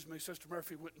excuse me, Sister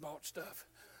Murphy went and bought stuff.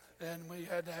 And we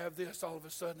had to have this all of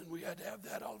a sudden, and we had to have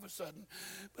that all of a sudden.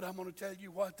 But I'm going to tell you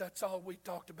what, that's all we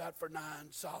talked about for 9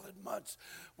 solid months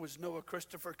was Noah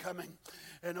Christopher coming.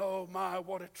 And oh my,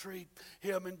 what a treat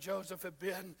him and Joseph have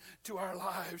been to our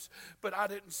lives. But I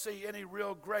didn't see any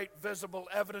real great visible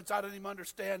evidence. I didn't even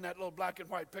understand that little black and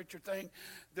white picture thing.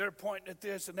 They're pointing at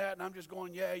this and that, and I'm just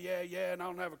going, yeah, and I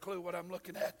don't have a clue what I'm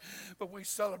looking at. But we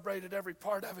celebrated every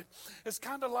part of it. It's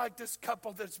kind of like this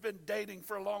couple that's been dating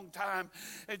for a long time,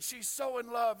 and she's so in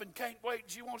love and can't wait.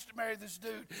 She wants to marry this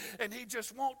dude, and he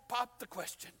just won't pop the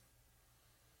question.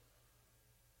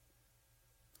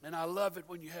 And I love it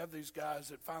when you have these guys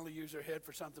that finally use their head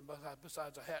for something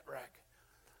besides a hat rack.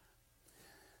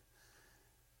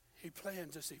 He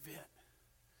plans this event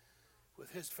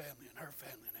with his family and her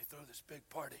family, and they throw this big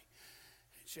party.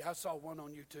 And I saw one on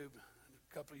YouTube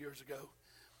a couple of years ago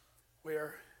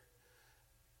where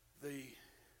the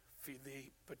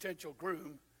potential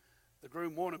groom, the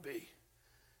groom wannabe,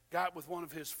 got with one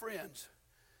of his friends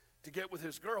to get with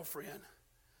his girlfriend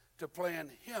to plan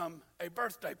him a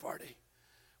birthday party,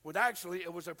 when actually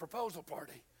it was a proposal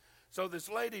party. So this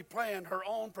lady planned her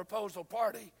own proposal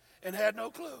party and had no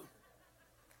clue.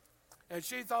 And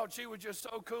she thought she was just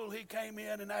so cool. He came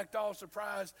in and acted all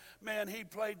surprised. Man, he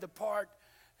played the part.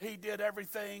 He did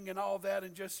everything and all that,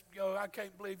 and just, I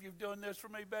can't believe you've done this for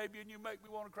me, baby, and you make me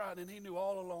want to cry. And he knew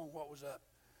all along what was up.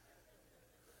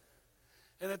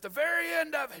 And at the very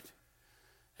end of it,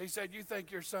 he said, you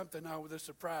think you're something now with a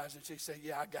surprise? And she said,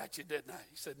 yeah, I got you, didn't I?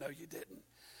 He said, no, you didn't.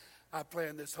 I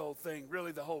planned this whole thing,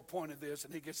 really the whole point of this.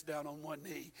 And he gets down on one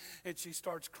knee, and she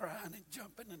starts crying and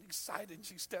jumping and excited. And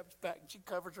she steps back, and she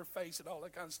covers her face and all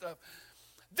that kind of stuff.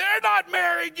 They're not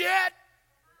married yet.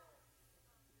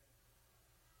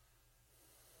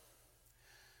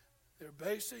 They're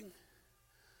basing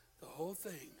the whole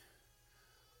thing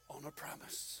on a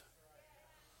promise.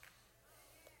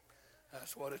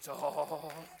 That's what it's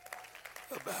all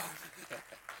about.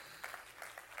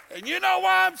 And you know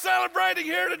why I'm celebrating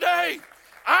here today?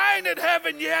 I ain't in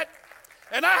heaven yet,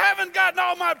 and I haven't gotten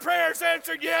all my prayers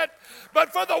answered yet,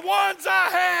 but for the ones I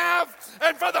have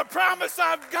and for the promise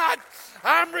I've got,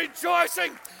 I'm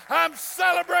rejoicing, I'm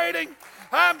celebrating,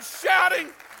 I'm shouting,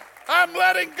 I'm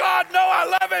letting God know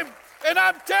I love him, and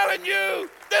I'm telling you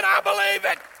that I believe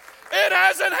it. It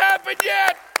hasn't happened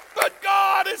yet, but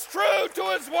God is true to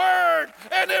his word,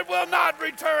 and it will not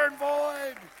return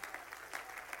void.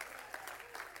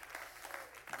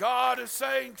 God is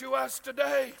saying to us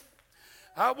today,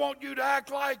 I want you to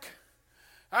act like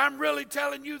I'm really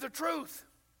telling you the truth.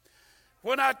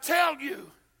 When I tell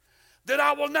you that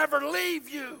I will never leave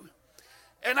you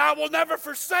and I will never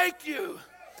forsake you,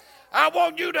 I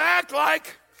want you to act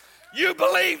like you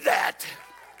believe that.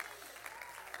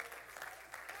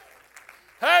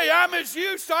 Hey, I'm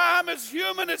as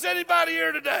human as anybody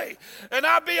here today. And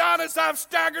I'll be honest, I've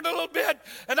staggered a little bit,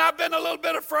 and I've been a little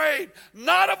bit afraid.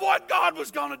 Not of what God was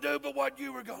going to do, but what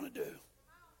you were going to do.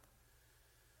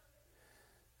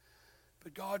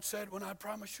 But God said, when I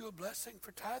promise you a blessing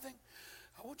for tithing,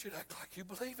 I want you to act like you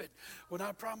believe it. When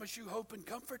I promise you hope and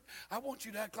comfort, I want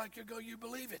you to act like you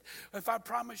believe it. If I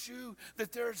promise you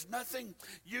that there's nothing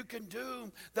you can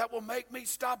do that will make me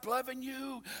stop loving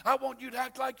you, I want you to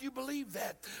act like you believe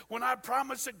that. When I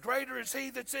promise that greater is he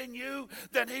that's in you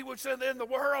than he was in the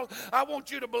world, I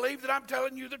want you to believe that I'm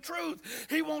telling you the truth.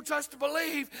 He wants us to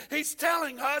believe he's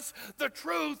telling us the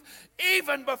truth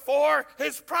even before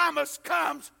his promise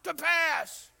comes to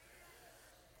pass.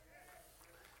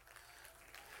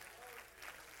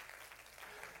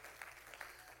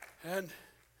 And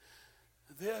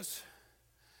this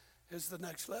is the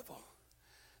next level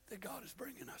that God is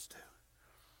bringing us to.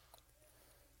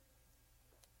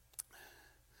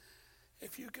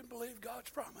 If you can believe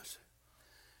God's promise,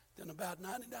 then about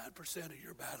 99% of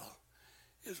your battle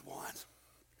is won.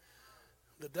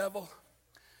 The devil,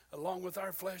 along with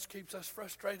our flesh, keeps us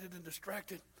frustrated and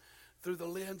distracted through the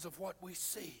lens of what we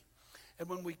see. And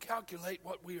when we calculate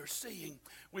what we are seeing,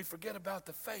 we forget about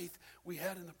the faith we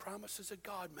had in the promises that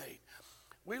God made.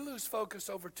 We lose focus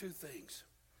over two things.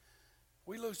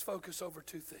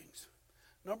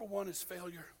 Number one is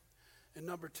failure, and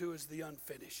number two is the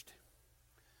unfinished.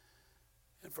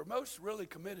 And for most really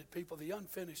committed people, the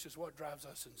unfinished is what drives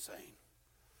us insane.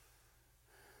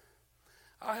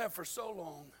 I have for so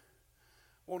long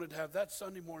wanted to have that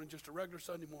Sunday morning, just a regular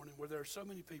Sunday morning, where there are so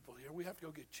many people here, we have to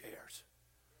go get chairs.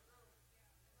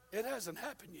 It hasn't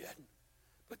happened yet,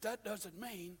 but that doesn't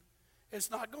mean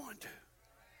it's not going to.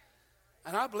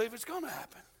 And I believe it's going to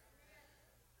happen.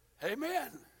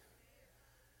 Amen.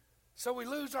 So we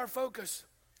lose our focus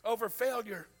over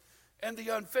failure and the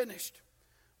unfinished.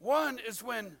 One is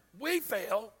when we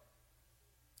fail.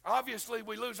 Obviously,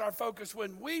 we lose our focus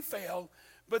when we fail,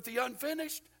 but the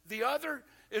unfinished, the other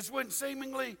is when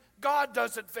seemingly God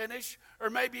doesn't finish, or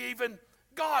maybe even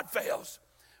God fails.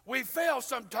 We fail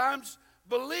sometimes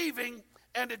believing,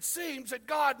 and it seems that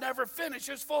God never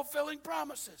finishes fulfilling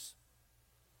promises.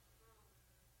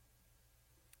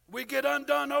 We get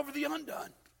undone over the undone.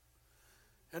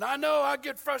 And I know I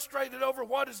get frustrated over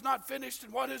what is not finished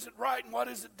and what isn't right and what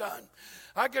isn't done.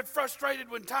 I get frustrated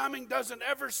when timing doesn't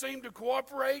ever seem to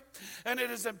cooperate and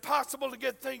it is impossible to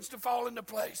get things to fall into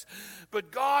place.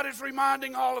 But God is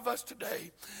reminding all of us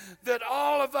today that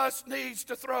all of us needs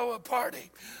to throw a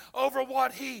party over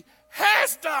what He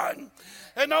has done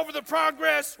and over the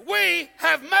progress we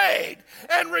have made,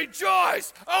 and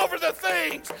rejoice over the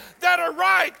things that are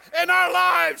right in our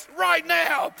lives right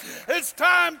now. It's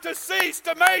time to cease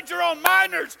to major on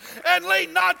minors and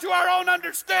lean not to our own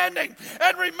understanding,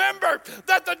 and remember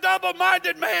that the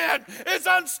double-minded man is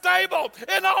unstable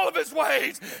in all of his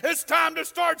ways. It's time to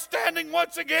start standing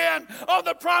once again on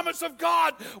the promise of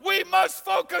God. We must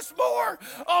focus more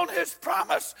on His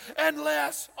promise and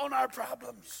less on our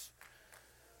problems.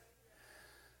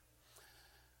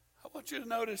 I want you to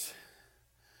notice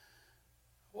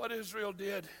what Israel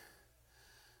did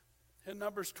in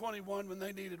Numbers 21 when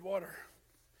they needed water.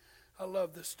 I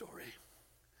love this story.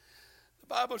 The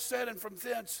Bible said, and from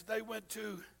thence they went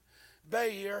to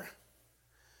Beer,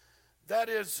 that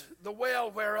is the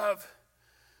well whereof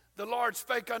the Lord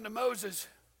spake unto Moses,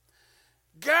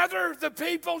 gather the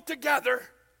people together,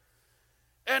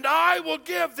 and I will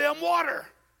give them water.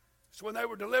 So when they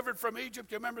were delivered from Egypt,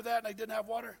 you remember that, and they didn't have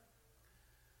water?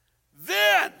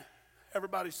 Then,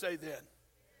 everybody say then.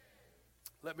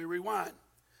 Let me rewind.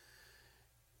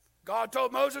 God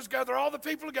told Moses, gather all the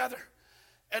people together,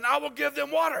 and I will give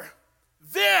them water.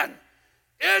 Then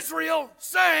Israel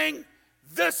sang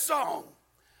this song.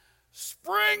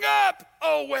 Spring up,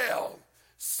 O well,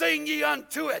 sing ye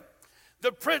unto it.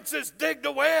 The princes digged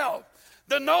a well.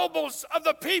 The nobles of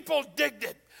the people digged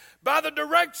it by the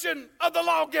direction of the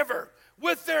lawgiver,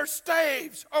 with their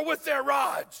staves or with their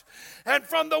rods. And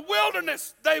from the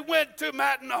wilderness they went to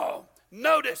Mattanah.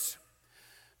 Notice,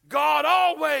 God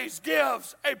always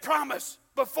gives a promise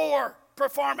before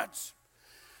performance.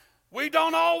 We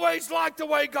don't always like the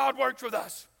way God works with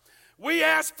us. We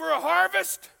ask for a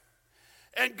harvest,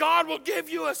 and God will give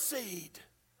you a seed.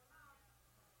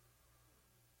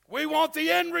 We want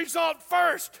the end result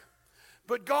first,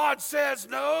 but God says,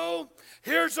 no,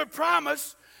 here's a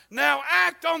promise. Now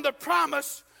act on the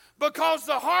promise, because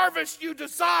the harvest you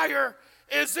desire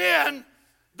is in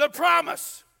the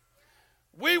promise.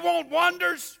 We want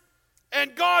wonders,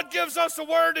 and God gives us a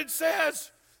word and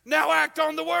says, now act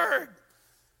on the word.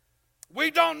 We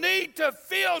don't need to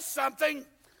feel something.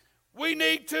 We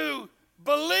need to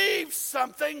believe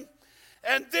something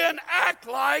and then act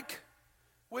like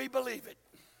we believe it.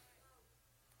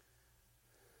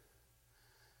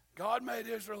 God made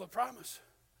Israel a promise.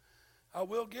 I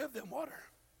will give them water.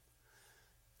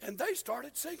 And they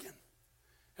started singing.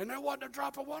 And there wasn't a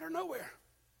drop of water nowhere.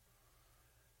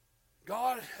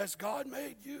 Has God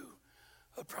made you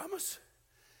a promise?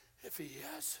 If He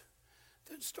has,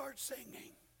 then start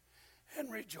singing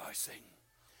and rejoicing,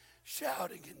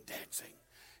 shouting and dancing,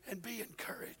 and be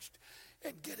encouraged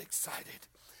and get excited.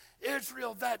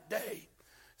 Israel that day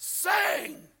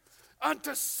sang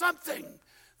unto something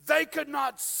they could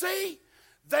not see,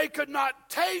 they could not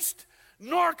taste,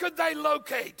 nor could they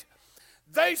locate.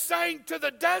 They sang to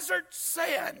the desert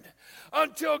sand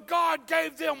until God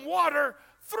gave them water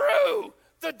through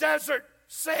the desert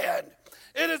sand.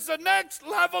 It is the next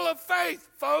level of faith,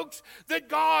 folks, that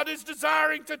God is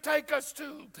desiring to take us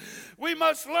to. We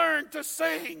must learn to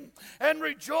sing and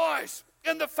rejoice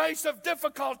in the face of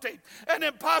difficulty and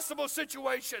impossible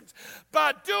situations.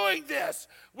 By doing this,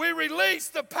 we release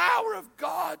the power of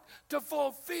God to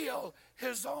fulfill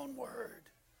His own word.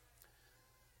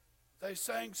 They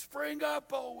sang, spring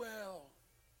up, O well.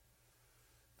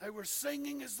 They were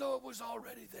singing as though it was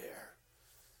already there,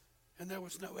 and there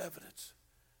was no evidence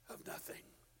of nothing.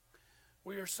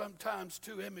 We are sometimes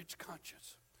too image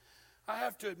conscious. I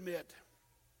have to admit,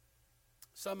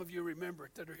 some of you remember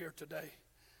it that are here today.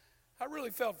 I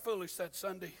really felt foolish that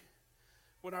Sunday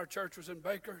when our church was in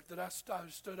Baker that I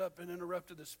stood up and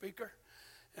interrupted the speaker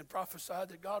and prophesied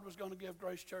that God was going to give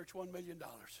Grace Church $1 million.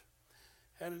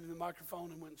 Handed him the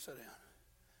microphone and went and sat down.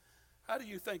 How do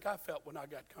you think I felt when I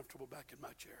got comfortable back in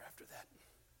my chair after that?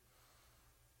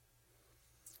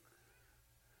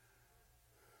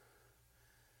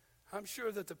 I'm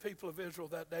sure that the people of Israel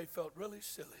that day felt really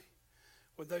silly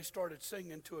when they started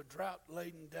singing to a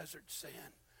drought-laden desert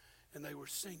sand, and they were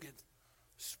singing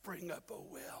spring up a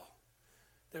well.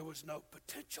 There was no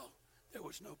potential. There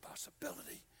was no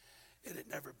possibility. It had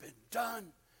never been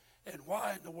done. And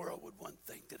why in the world would one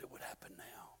think that it would happen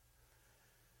now?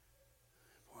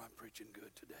 Boy, I'm preaching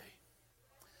good today.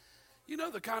 You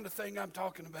know the kind of thing I'm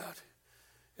talking about?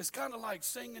 It's kind of like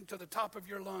singing to the top of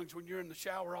your lungs when you're in the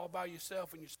shower all by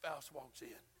yourself and your spouse walks in.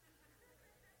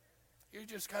 You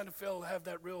just kind of have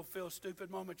that real feel stupid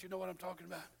moment. You know what I'm talking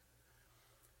about?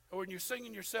 Or when you're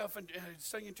singing yourself and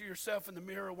singing to yourself in the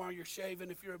mirror while you're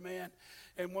shaving, if you're a man,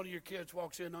 and one of your kids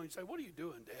walks in on you and say, "What are you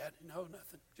doing, Dad?" "No,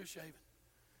 nothing, just shaving."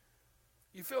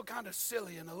 You feel kind of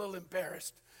silly and a little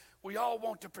embarrassed. We all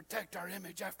want to protect our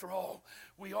image. After all,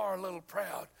 we are a little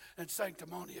proud and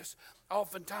sanctimonious.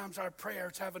 Oftentimes our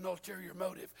prayers have an ulterior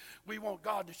motive. We want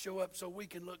God to show up so we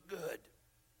can look good.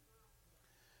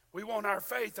 We want our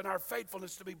faith and our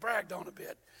faithfulness to be bragged on a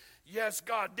bit. Yes,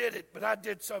 God did it, but I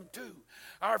did some too.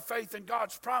 Our faith in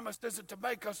God's promise isn't to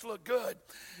make us look good.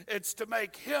 It's to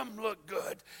make Him look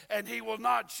good, and He will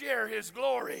not share His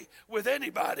glory with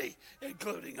anybody,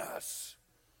 including us.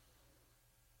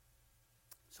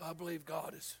 So I believe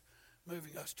God is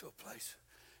moving us to a place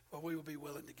where we will be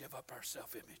willing to give up our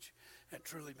self-image and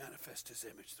truly manifest His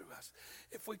image through us.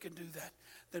 If we can do that,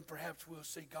 then perhaps we'll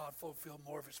see God fulfill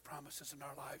more of His promises in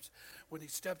our lives when He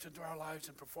steps into our lives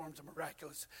and performs a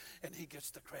miraculous, and He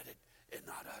gets the credit and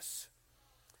not us.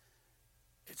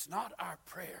 It's not our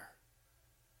prayer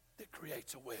that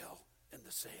creates a well in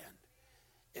the sand.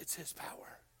 It's His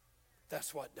power.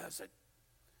 That's what does it.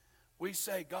 We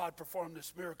say God performed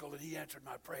this miracle and He answered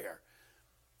my prayer.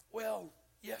 Well,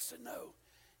 yes and no.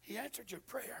 He answered your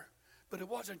prayer, but it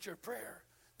wasn't your prayer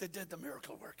that did the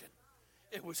miracle working.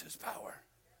 It was His power.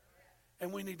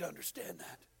 And we need to understand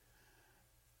that.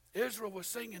 Israel was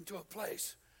singing to a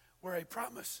place where a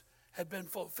promise had been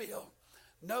fulfilled.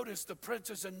 Notice the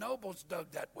princes and nobles dug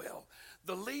that well.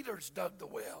 The leaders dug the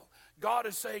well. God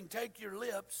is saying, take your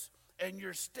lips and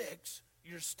your sticks,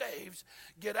 your staves,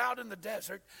 get out in the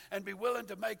desert and be willing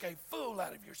to make a fool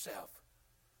out of yourself.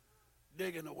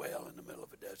 Digging a well in the middle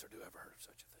of a desert. Who ever heard of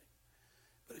such a thing?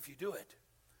 But if you do it,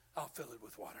 I'll fill it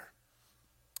with water.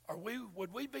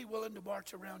 Would we be willing to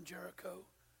march around Jericho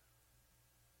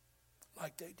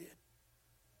like they did?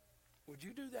 Would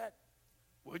you do that?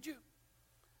 Would you?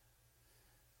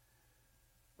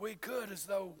 We could, as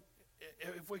though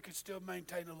if we could still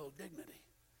maintain a little dignity.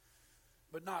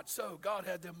 But not so. God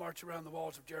had them march around the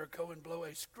walls of Jericho and blow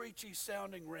a screechy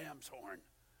sounding ram's horn.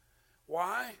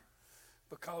 Why?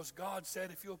 Because God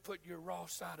said, if you'll put your raw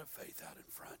side of faith out in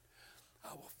front,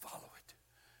 I will follow it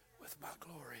with my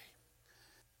glory.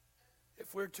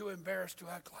 If we're too embarrassed to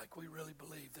act like we really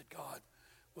believe that God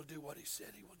will do what He said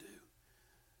He will do,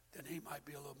 then He might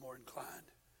be a little more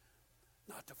inclined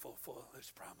not to fulfill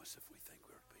His promise if we think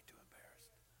we're be too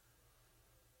embarrassed.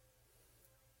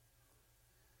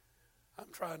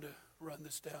 I'm trying to run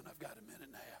this down. I've got a minute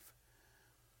and a half.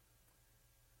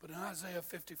 But in Isaiah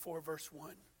 54, verse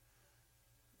 1,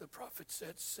 the prophet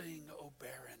said, "Sing, O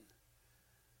barren,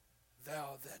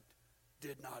 thou that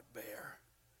did not bear,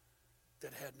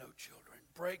 that had no children.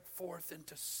 Break forth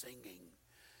into singing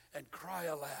and cry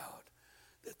aloud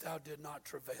that thou did not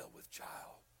travail with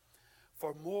child.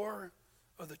 For more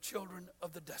are the children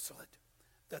of the desolate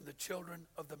than the children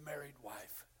of the married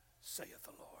wife, saith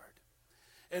the Lord.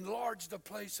 Enlarge the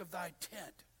place of thy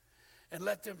tent, and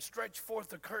let them stretch forth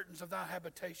the curtains of thy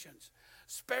habitations.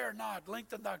 Spare not,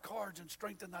 lengthen thy cords, and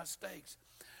strengthen thy stakes.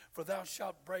 For thou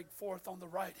shalt break forth on the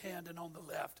right hand and on the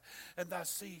left, and thy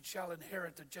seed shall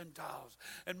inherit the Gentiles,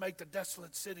 and make the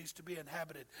desolate cities to be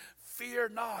inhabited. Fear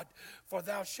not, for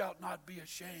thou shalt not be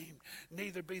ashamed,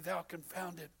 neither be thou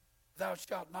confounded. Thou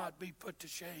shalt not be put to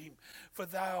shame, for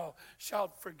thou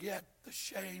shalt forget the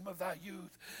shame of thy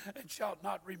youth, and shalt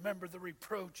not remember the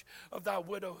reproach of thy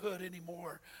widowhood any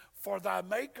more. For thy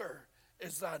Maker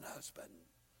is thine husband.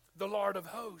 The Lord of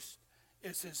hosts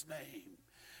is his name.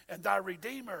 And thy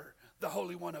Redeemer, the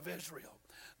Holy One of Israel,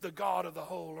 the God of the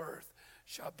whole earth,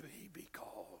 shall he be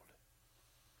called.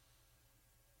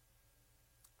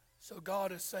 So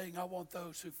God is saying, I want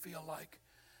those who feel like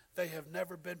they have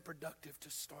never been productive to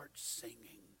start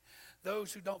singing.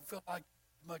 Those who don't feel like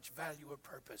much value or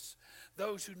purpose.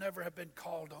 Those who never have been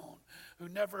called on, who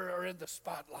never are in the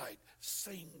spotlight.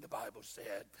 Sing, the Bible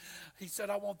said. He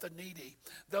said, I want the needy,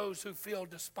 those who feel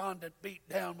despondent, beat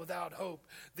down, without hope,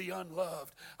 the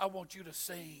unloved. I want you to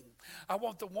sing. I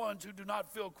want the ones who do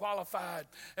not feel qualified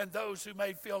and those who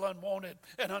may feel unwanted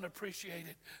and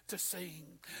unappreciated to sing.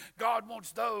 God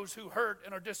wants those who hurt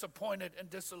and are disappointed and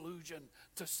disillusioned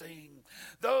to sing.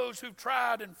 Those who've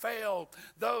tried and failed,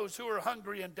 those who are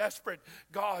hungry and desperate.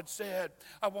 God said,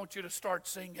 I want you to start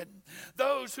singing.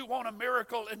 Those who want a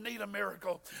miracle and need a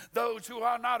miracle, those who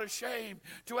are not ashamed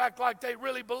to act like they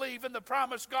really believe in the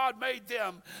promise God made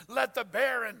them, let the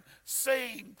barren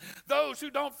sing. Those who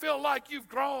don't feel like you've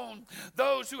grown,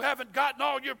 those who haven't gotten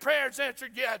all your prayers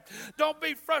answered yet, don't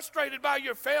be frustrated by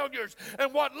your failures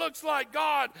and what looks like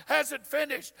God hasn't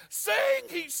finished. Sing,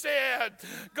 he said.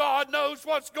 God knows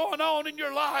what's going on in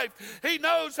your life. He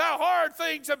knows how hard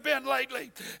things have been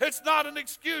lately. It's not an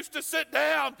excuse to sit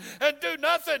down and do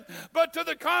nothing, but to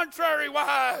the contrary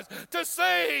wise, to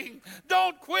sing.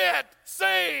 Don't quit.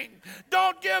 Sing.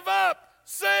 Don't give up.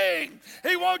 Sing.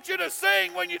 He wants you to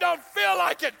sing when you don't feel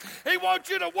like it. He wants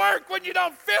you to work when you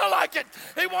don't feel like it.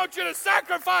 He wants you to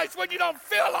sacrifice when you don't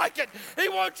feel like it. He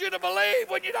wants you to believe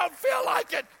when you don't feel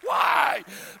like it. Why?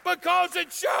 Because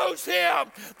it shows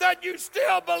him that you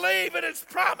still believe in his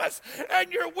promise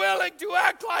and you're willing to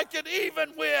act like it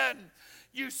even when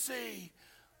you see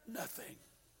nothing.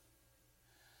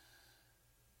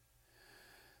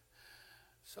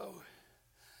 So,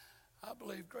 I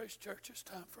believe, Grace Church, it's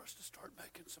time for us to start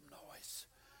making some noise.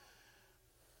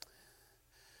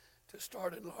 To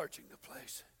start enlarging the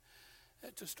place.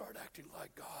 And to start acting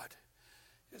like God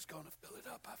is going to fill it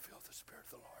up. I feel the Spirit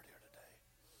of the Lord here today.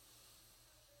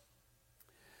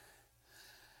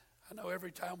 I know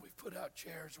every time we've put out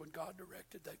chairs when God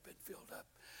directed, they've been filled up.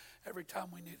 Every time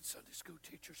we needed Sunday school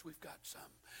teachers, we've got some.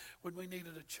 When we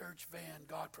needed a church van,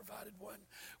 God provided one.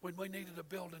 When we needed a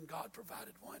building, God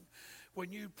provided one.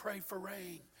 When you pray for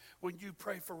rain,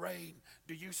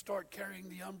 do you start carrying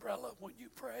the umbrella when you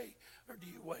pray, or do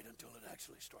you wait until it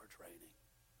actually starts raining?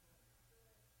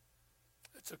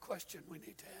 It's a question we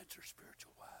need to answer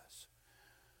spiritual wise.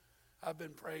 I've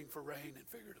been praying for rain, and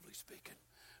figuratively speaking,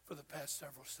 for the past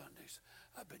several Sundays,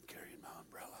 I've been carrying my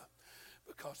umbrella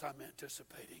because I'm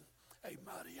anticipating a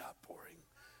mighty outpouring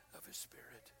of his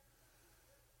Spirit.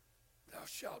 Thou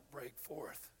shalt break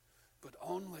forth, but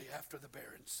only after the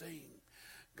barren sing.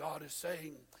 God is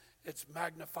saying, it's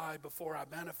magnify before I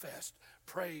manifest,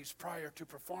 praise prior to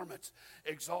performance,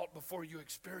 exalt before you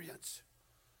experience.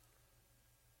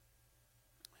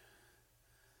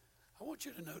 I want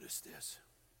you to notice this,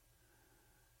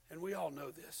 and we all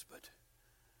know this, but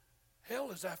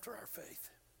hell is after our faith.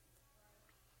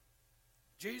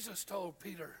 Jesus told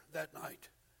Peter that night,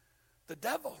 the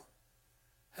devil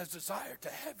has desired to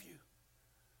have you,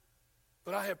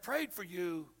 but I have prayed for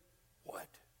you, what?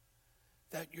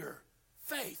 That your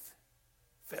faith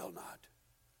fail not.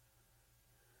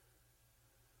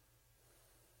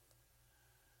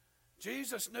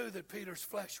 Jesus knew that Peter's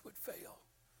flesh would fail.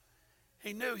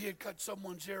 He knew he had cut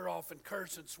someone's ear off and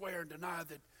curse and swear and deny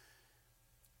that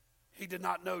he did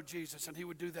not know Jesus, and he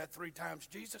would do that 3 times.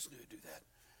 Jesus knew he'd do that.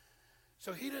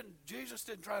 So Jesus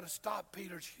didn't try to stop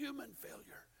Peter's human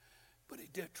failure, but he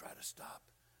did try to stop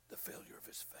the failure of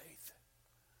his faith.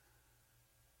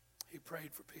 He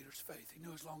prayed for Peter's faith. He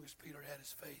knew as long as Peter had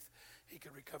his faith, he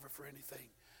could recover for anything.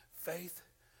 Faith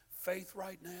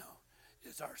right now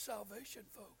is our salvation,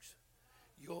 folks.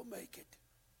 You'll make it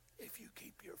if you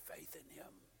keep your faith in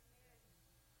him.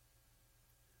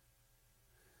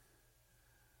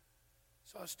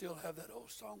 So I still have that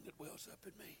old song that wells up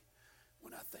in me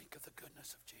when I think of the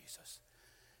goodness of Jesus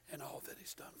and all that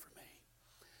he's done for me.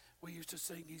 We used to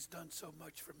sing, he's done so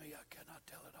much for me, I cannot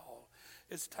tell it all.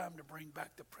 It's time to bring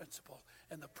back the principle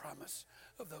and the promise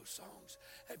of those songs.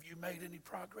 Have you made any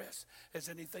progress? Has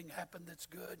anything happened that's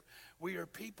good? We are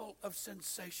people of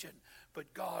sensation,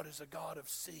 but God is a God of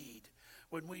seed.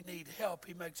 When we need help,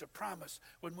 he makes a promise.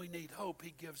 When we need hope,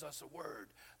 he gives us a word.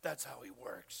 That's how he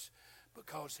works,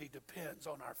 because he depends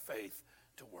on our faith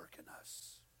to work in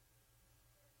us.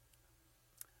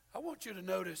 I want you to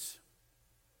notice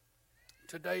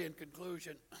today in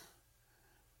conclusion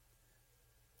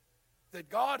that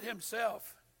God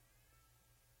himself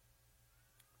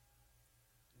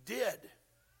did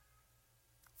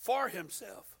for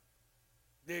himself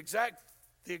the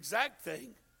exact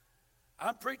thing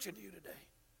I'm preaching to you today.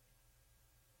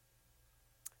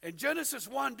 In Genesis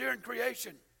 1, during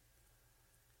creation,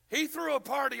 he threw a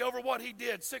party over what he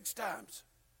did 6 times.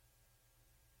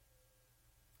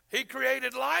 He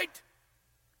created light,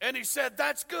 and he said,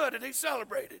 that's good, and he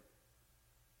celebrated.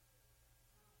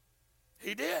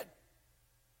 He did.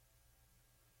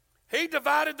 He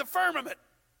divided the firmament,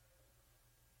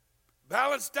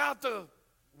 balanced out the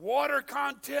water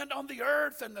content on the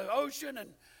earth and the ocean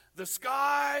and the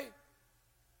sky.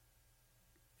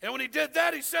 And when he did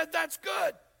that, he said, that's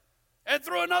good, and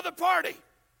threw another party.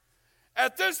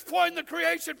 At this point in the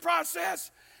creation process,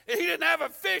 he didn't have a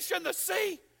fish in the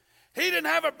sea. He didn't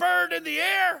have a bird in the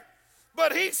air,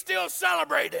 but he still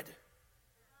celebrated.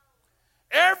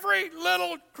 Every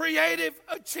little creative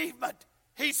achievement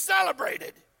he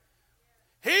celebrated.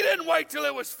 He didn't wait till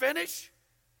it was finished.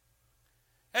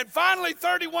 And finally,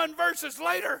 31 verses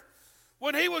later,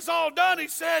 when he was all done, he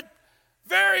said,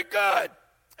 very good.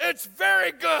 It's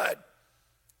very good.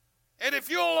 And if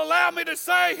you'll allow me to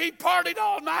say, he partied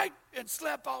all night and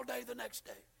slept all day the next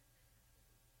day.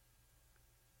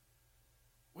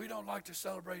 We don't like to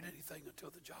celebrate anything until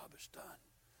the job is done.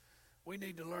 We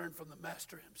need to learn from the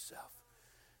Master himself.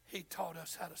 He taught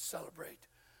us how to celebrate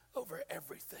over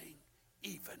everything,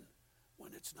 even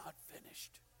when it's not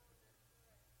finished.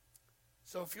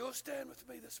 So if you'll stand with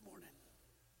me this morning.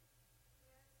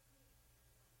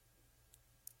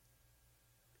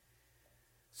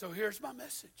 So here's my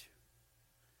message.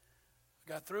 I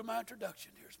got through my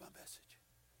introduction. Here's my message.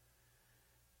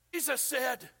 Jesus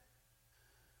said,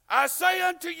 I say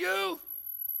unto you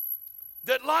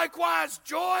that likewise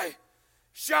joy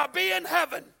shall be in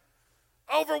heaven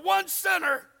over one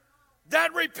sinner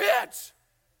that repents.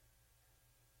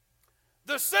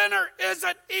 The sinner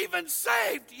isn't even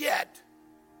saved yet.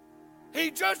 He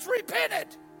just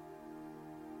repented.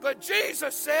 But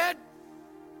Jesus said,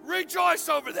 rejoice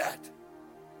over that.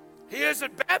 He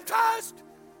isn't baptized.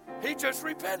 He just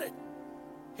repented.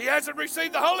 He hasn't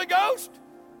received the Holy Ghost.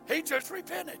 He just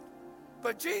repented.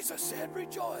 But Jesus said,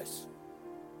 rejoice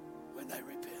when they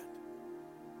repent.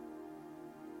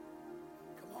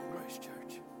 Come on, Grace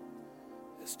Church.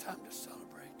 It's time to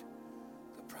celebrate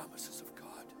the promises of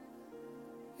God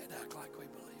and act like we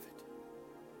believe it.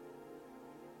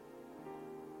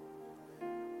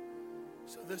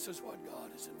 So this is what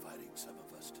God is inviting some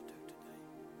of us to do today.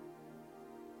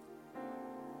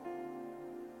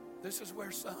 This is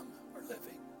where some are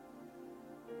living.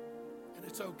 And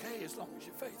it's okay as long as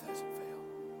your faith hasn't failed.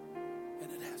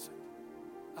 And it hasn't.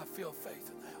 I feel faith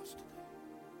in the house today.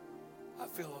 I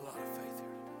feel a lot of faith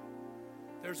here today.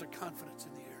 There's a confidence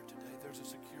in the air today. There's a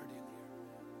security in the air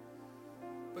today.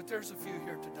 But there's a few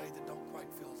here today that don't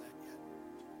quite feel that yet.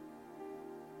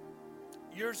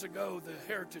 Years ago, the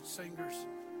Heritage Singers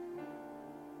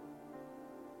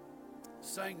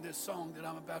sang this song that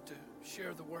I'm about to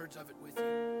share the words of it with you.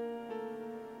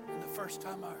 And the first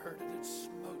time I heard it, it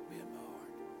smote me in my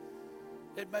heart.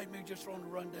 It made me just want to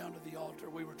run down to the altar.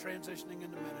 We were transitioning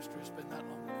into ministry. It's been that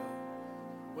long ago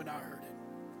when I heard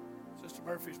it. Sister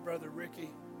Murphy's brother Ricky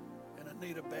and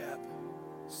Anita Babb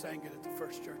sang it at the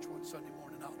First Church one Sunday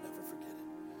morning. I'll never forget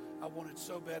it. I wanted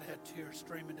so bad, had tears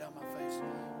streaming down my face.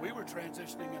 We were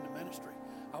transitioning into ministry.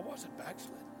 I wasn't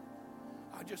backslidden.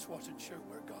 I just wasn't sure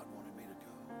where God wanted me to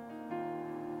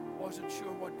go. Wasn't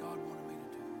sure what God wanted me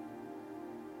to do.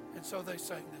 And so they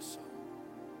sang this song.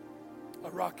 A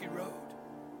rocky road,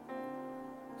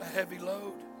 a heavy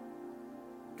load,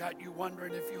 got you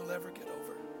wondering if you'll ever get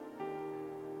over.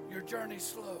 Your journey's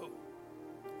slow,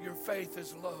 your faith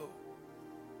is low,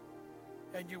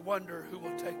 and you wonder who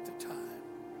will take the time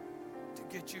to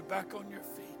get you back on your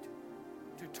feet,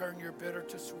 to turn your bitter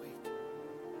to sweet.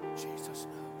 Jesus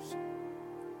knows.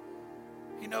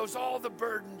 He knows all the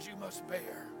burdens you must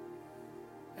bear,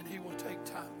 and he will take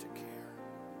time to care.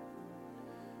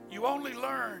 You only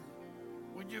learn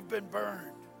when you've been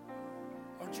burned.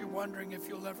 Aren't you wondering if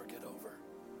you'll ever get over?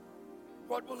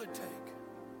 What will it take?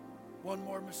 One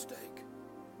more mistake?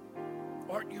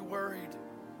 Aren't you worried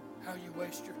how you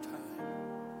waste your time?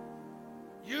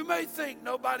 You may think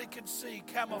nobody can see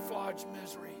camouflage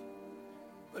misery,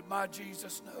 but my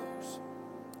Jesus knows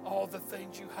all the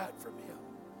things you hide from him.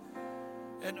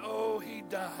 And oh, he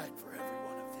died for every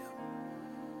one of them.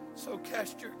 So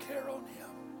cast your care on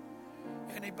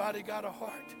him. Anybody got a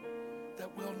heart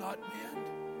that will not mend?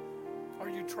 Are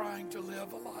you trying to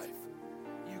live a life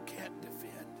you can't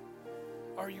defend?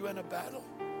 Are you in a battle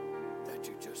that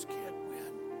you just can't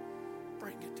win?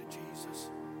 Bring it to Jesus.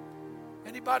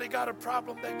 Anybody got a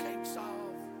problem they can't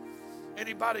solve?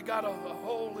 Anybody got a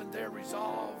hole in their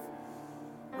resolve?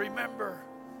 Remember,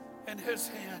 in his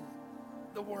hand,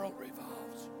 the world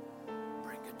revolves.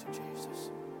 Bring it to Jesus.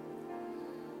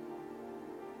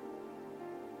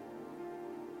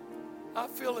 I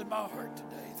feel in my heart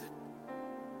today that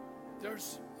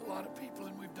there's a lot of people,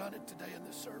 and we've done it today in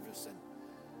this service,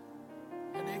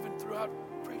 and even throughout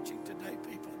preaching today,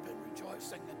 people have been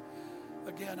rejoicing. And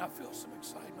again, I feel some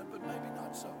excitement, but maybe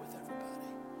not so with everybody.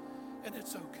 And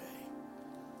it's okay.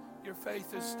 Your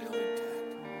faith is still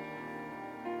intact.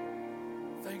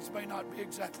 Things may not be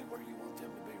exactly where you want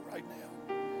them to be right now.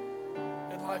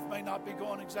 And life may not be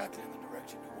going exactly in the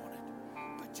direction you want it.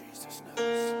 But Jesus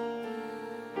knows.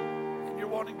 And you're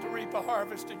wanting to reap a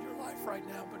harvest in your life right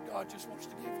now, but God just wants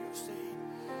to give you a seed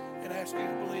and ask you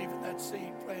to believe in that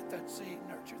seed, plant that seed,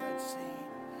 nurture that seed,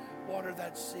 water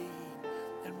that seed,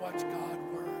 and watch God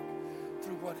work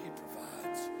through what He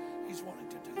provides. He's wanting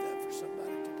to do that for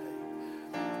somebody today.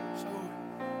 So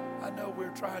I know we're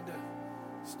trying to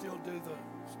still do the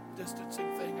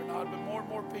distancing thing or not, but more and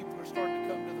more people are starting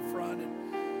to come to the front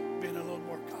and being a little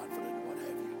more confident and what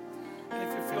have you. And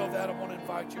if you feel that, I want to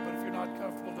invite you, but if you're not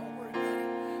comfortable, don't worry about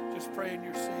it. Just pray in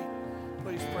your seat.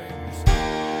 Please pray in your seat.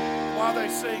 While they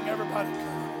sing, everybody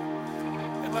come.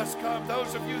 And let's come.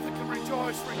 Those of you that can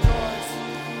rejoice, rejoice.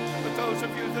 But those of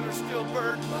you that are still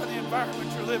burdened by the environment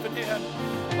you're living in,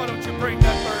 why don't you bring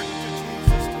that burden to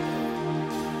Jesus today?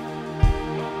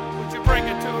 Would you bring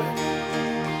it to Him?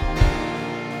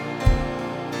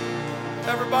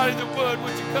 Everybody that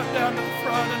would you come down to the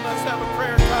front and let's have a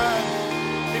prayer time.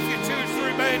 If you choose to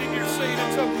remain in your seat,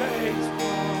 it's okay.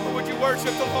 But would you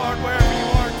worship the Lord wherever you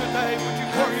are today? Would you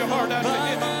pour your heart out to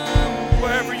Him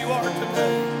wherever you are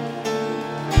today?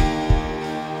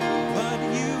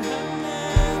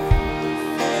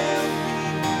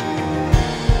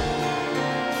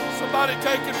 Somebody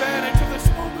take advantage of this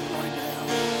moment right now.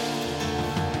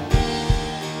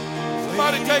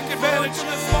 Somebody take advantage of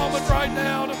this moment right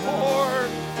now to pour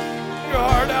your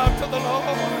heart out to the Lord.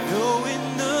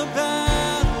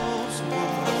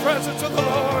 The presence of the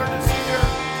Lord is here.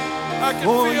 I can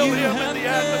feel Him in the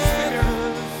atmosphere.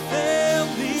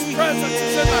 His presence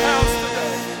is in the house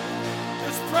today.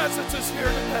 His presence is here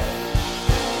today.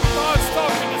 God's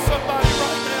talking to somebody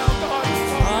right now. God's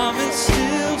talking. Promise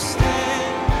still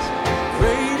stands.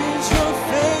 Great is your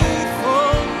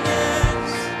faithfulness.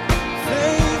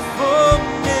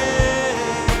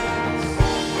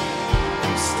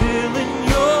 Still in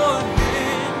your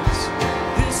hands.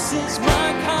 This is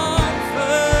my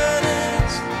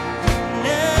confidence. You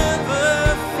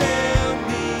never fail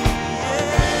me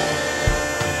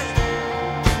yet.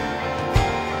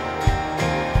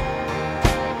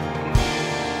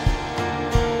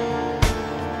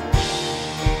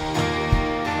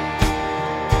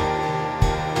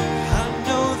 I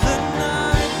know the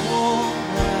night won't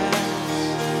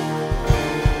last.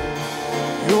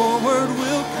 Your word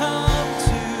will come.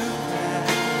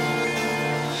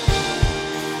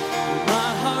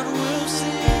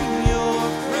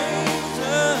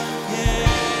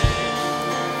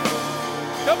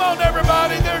 Come on,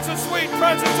 everybody. There's a sweet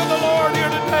presence of the Lord here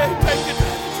today. Take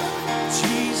advantage of it.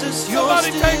 Jesus,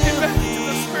 somebody take advantage of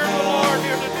the Spirit of the Lord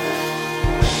here today.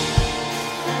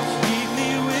 Keep me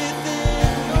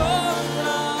within your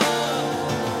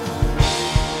love.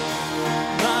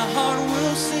 My heart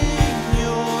will sing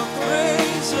your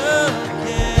praise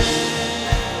again.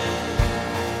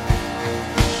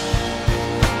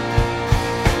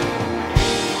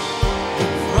 The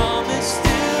promise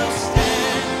still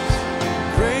stands.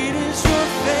 Great is your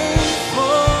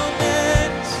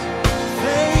faithfulness,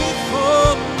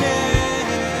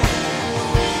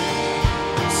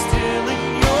 still in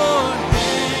your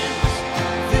hands.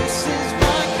 This is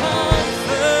my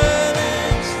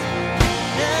confidence.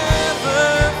 Never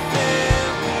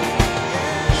fail me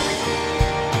yet.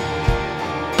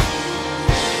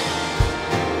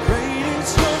 Great is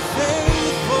your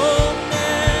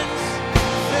faithfulness.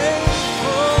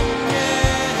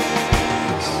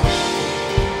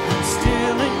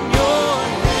 Still in your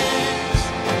hands,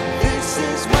 this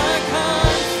is my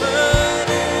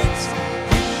confidence.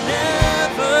 You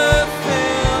never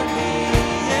fail me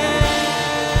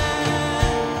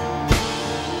yet.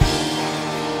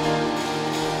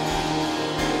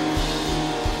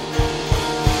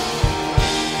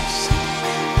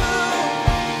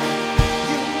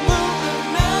 You move the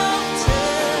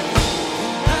mountains,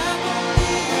 and I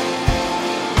believe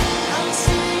I'll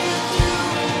see you do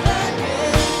it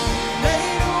again.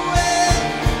 Made a way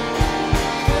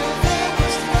where there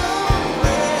was no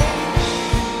way,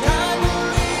 and I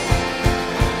believe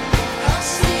I'll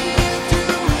see you do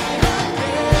it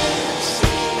again.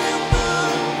 See you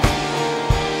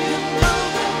move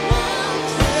the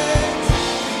mountains,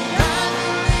 and I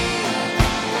believe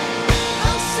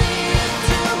I'll see you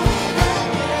do it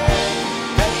again.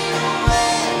 Made a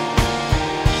way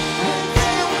where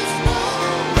there was no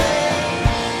way,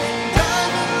 and I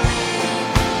believe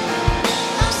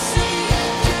I'll see you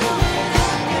do it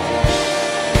again.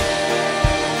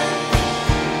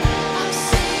 I'll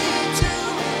see you do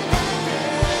it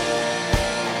again.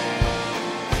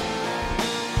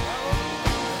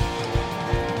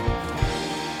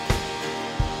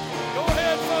 Go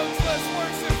ahead, folks. Let's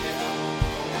worship Him.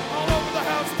 All over the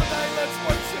house today, let's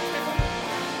worship Him.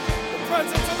 The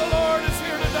presence of the Lord is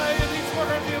here today, and He's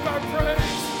worthy of our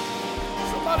praise.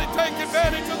 Somebody take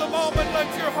advantage of the moment.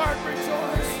 Let your heart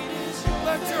rejoice.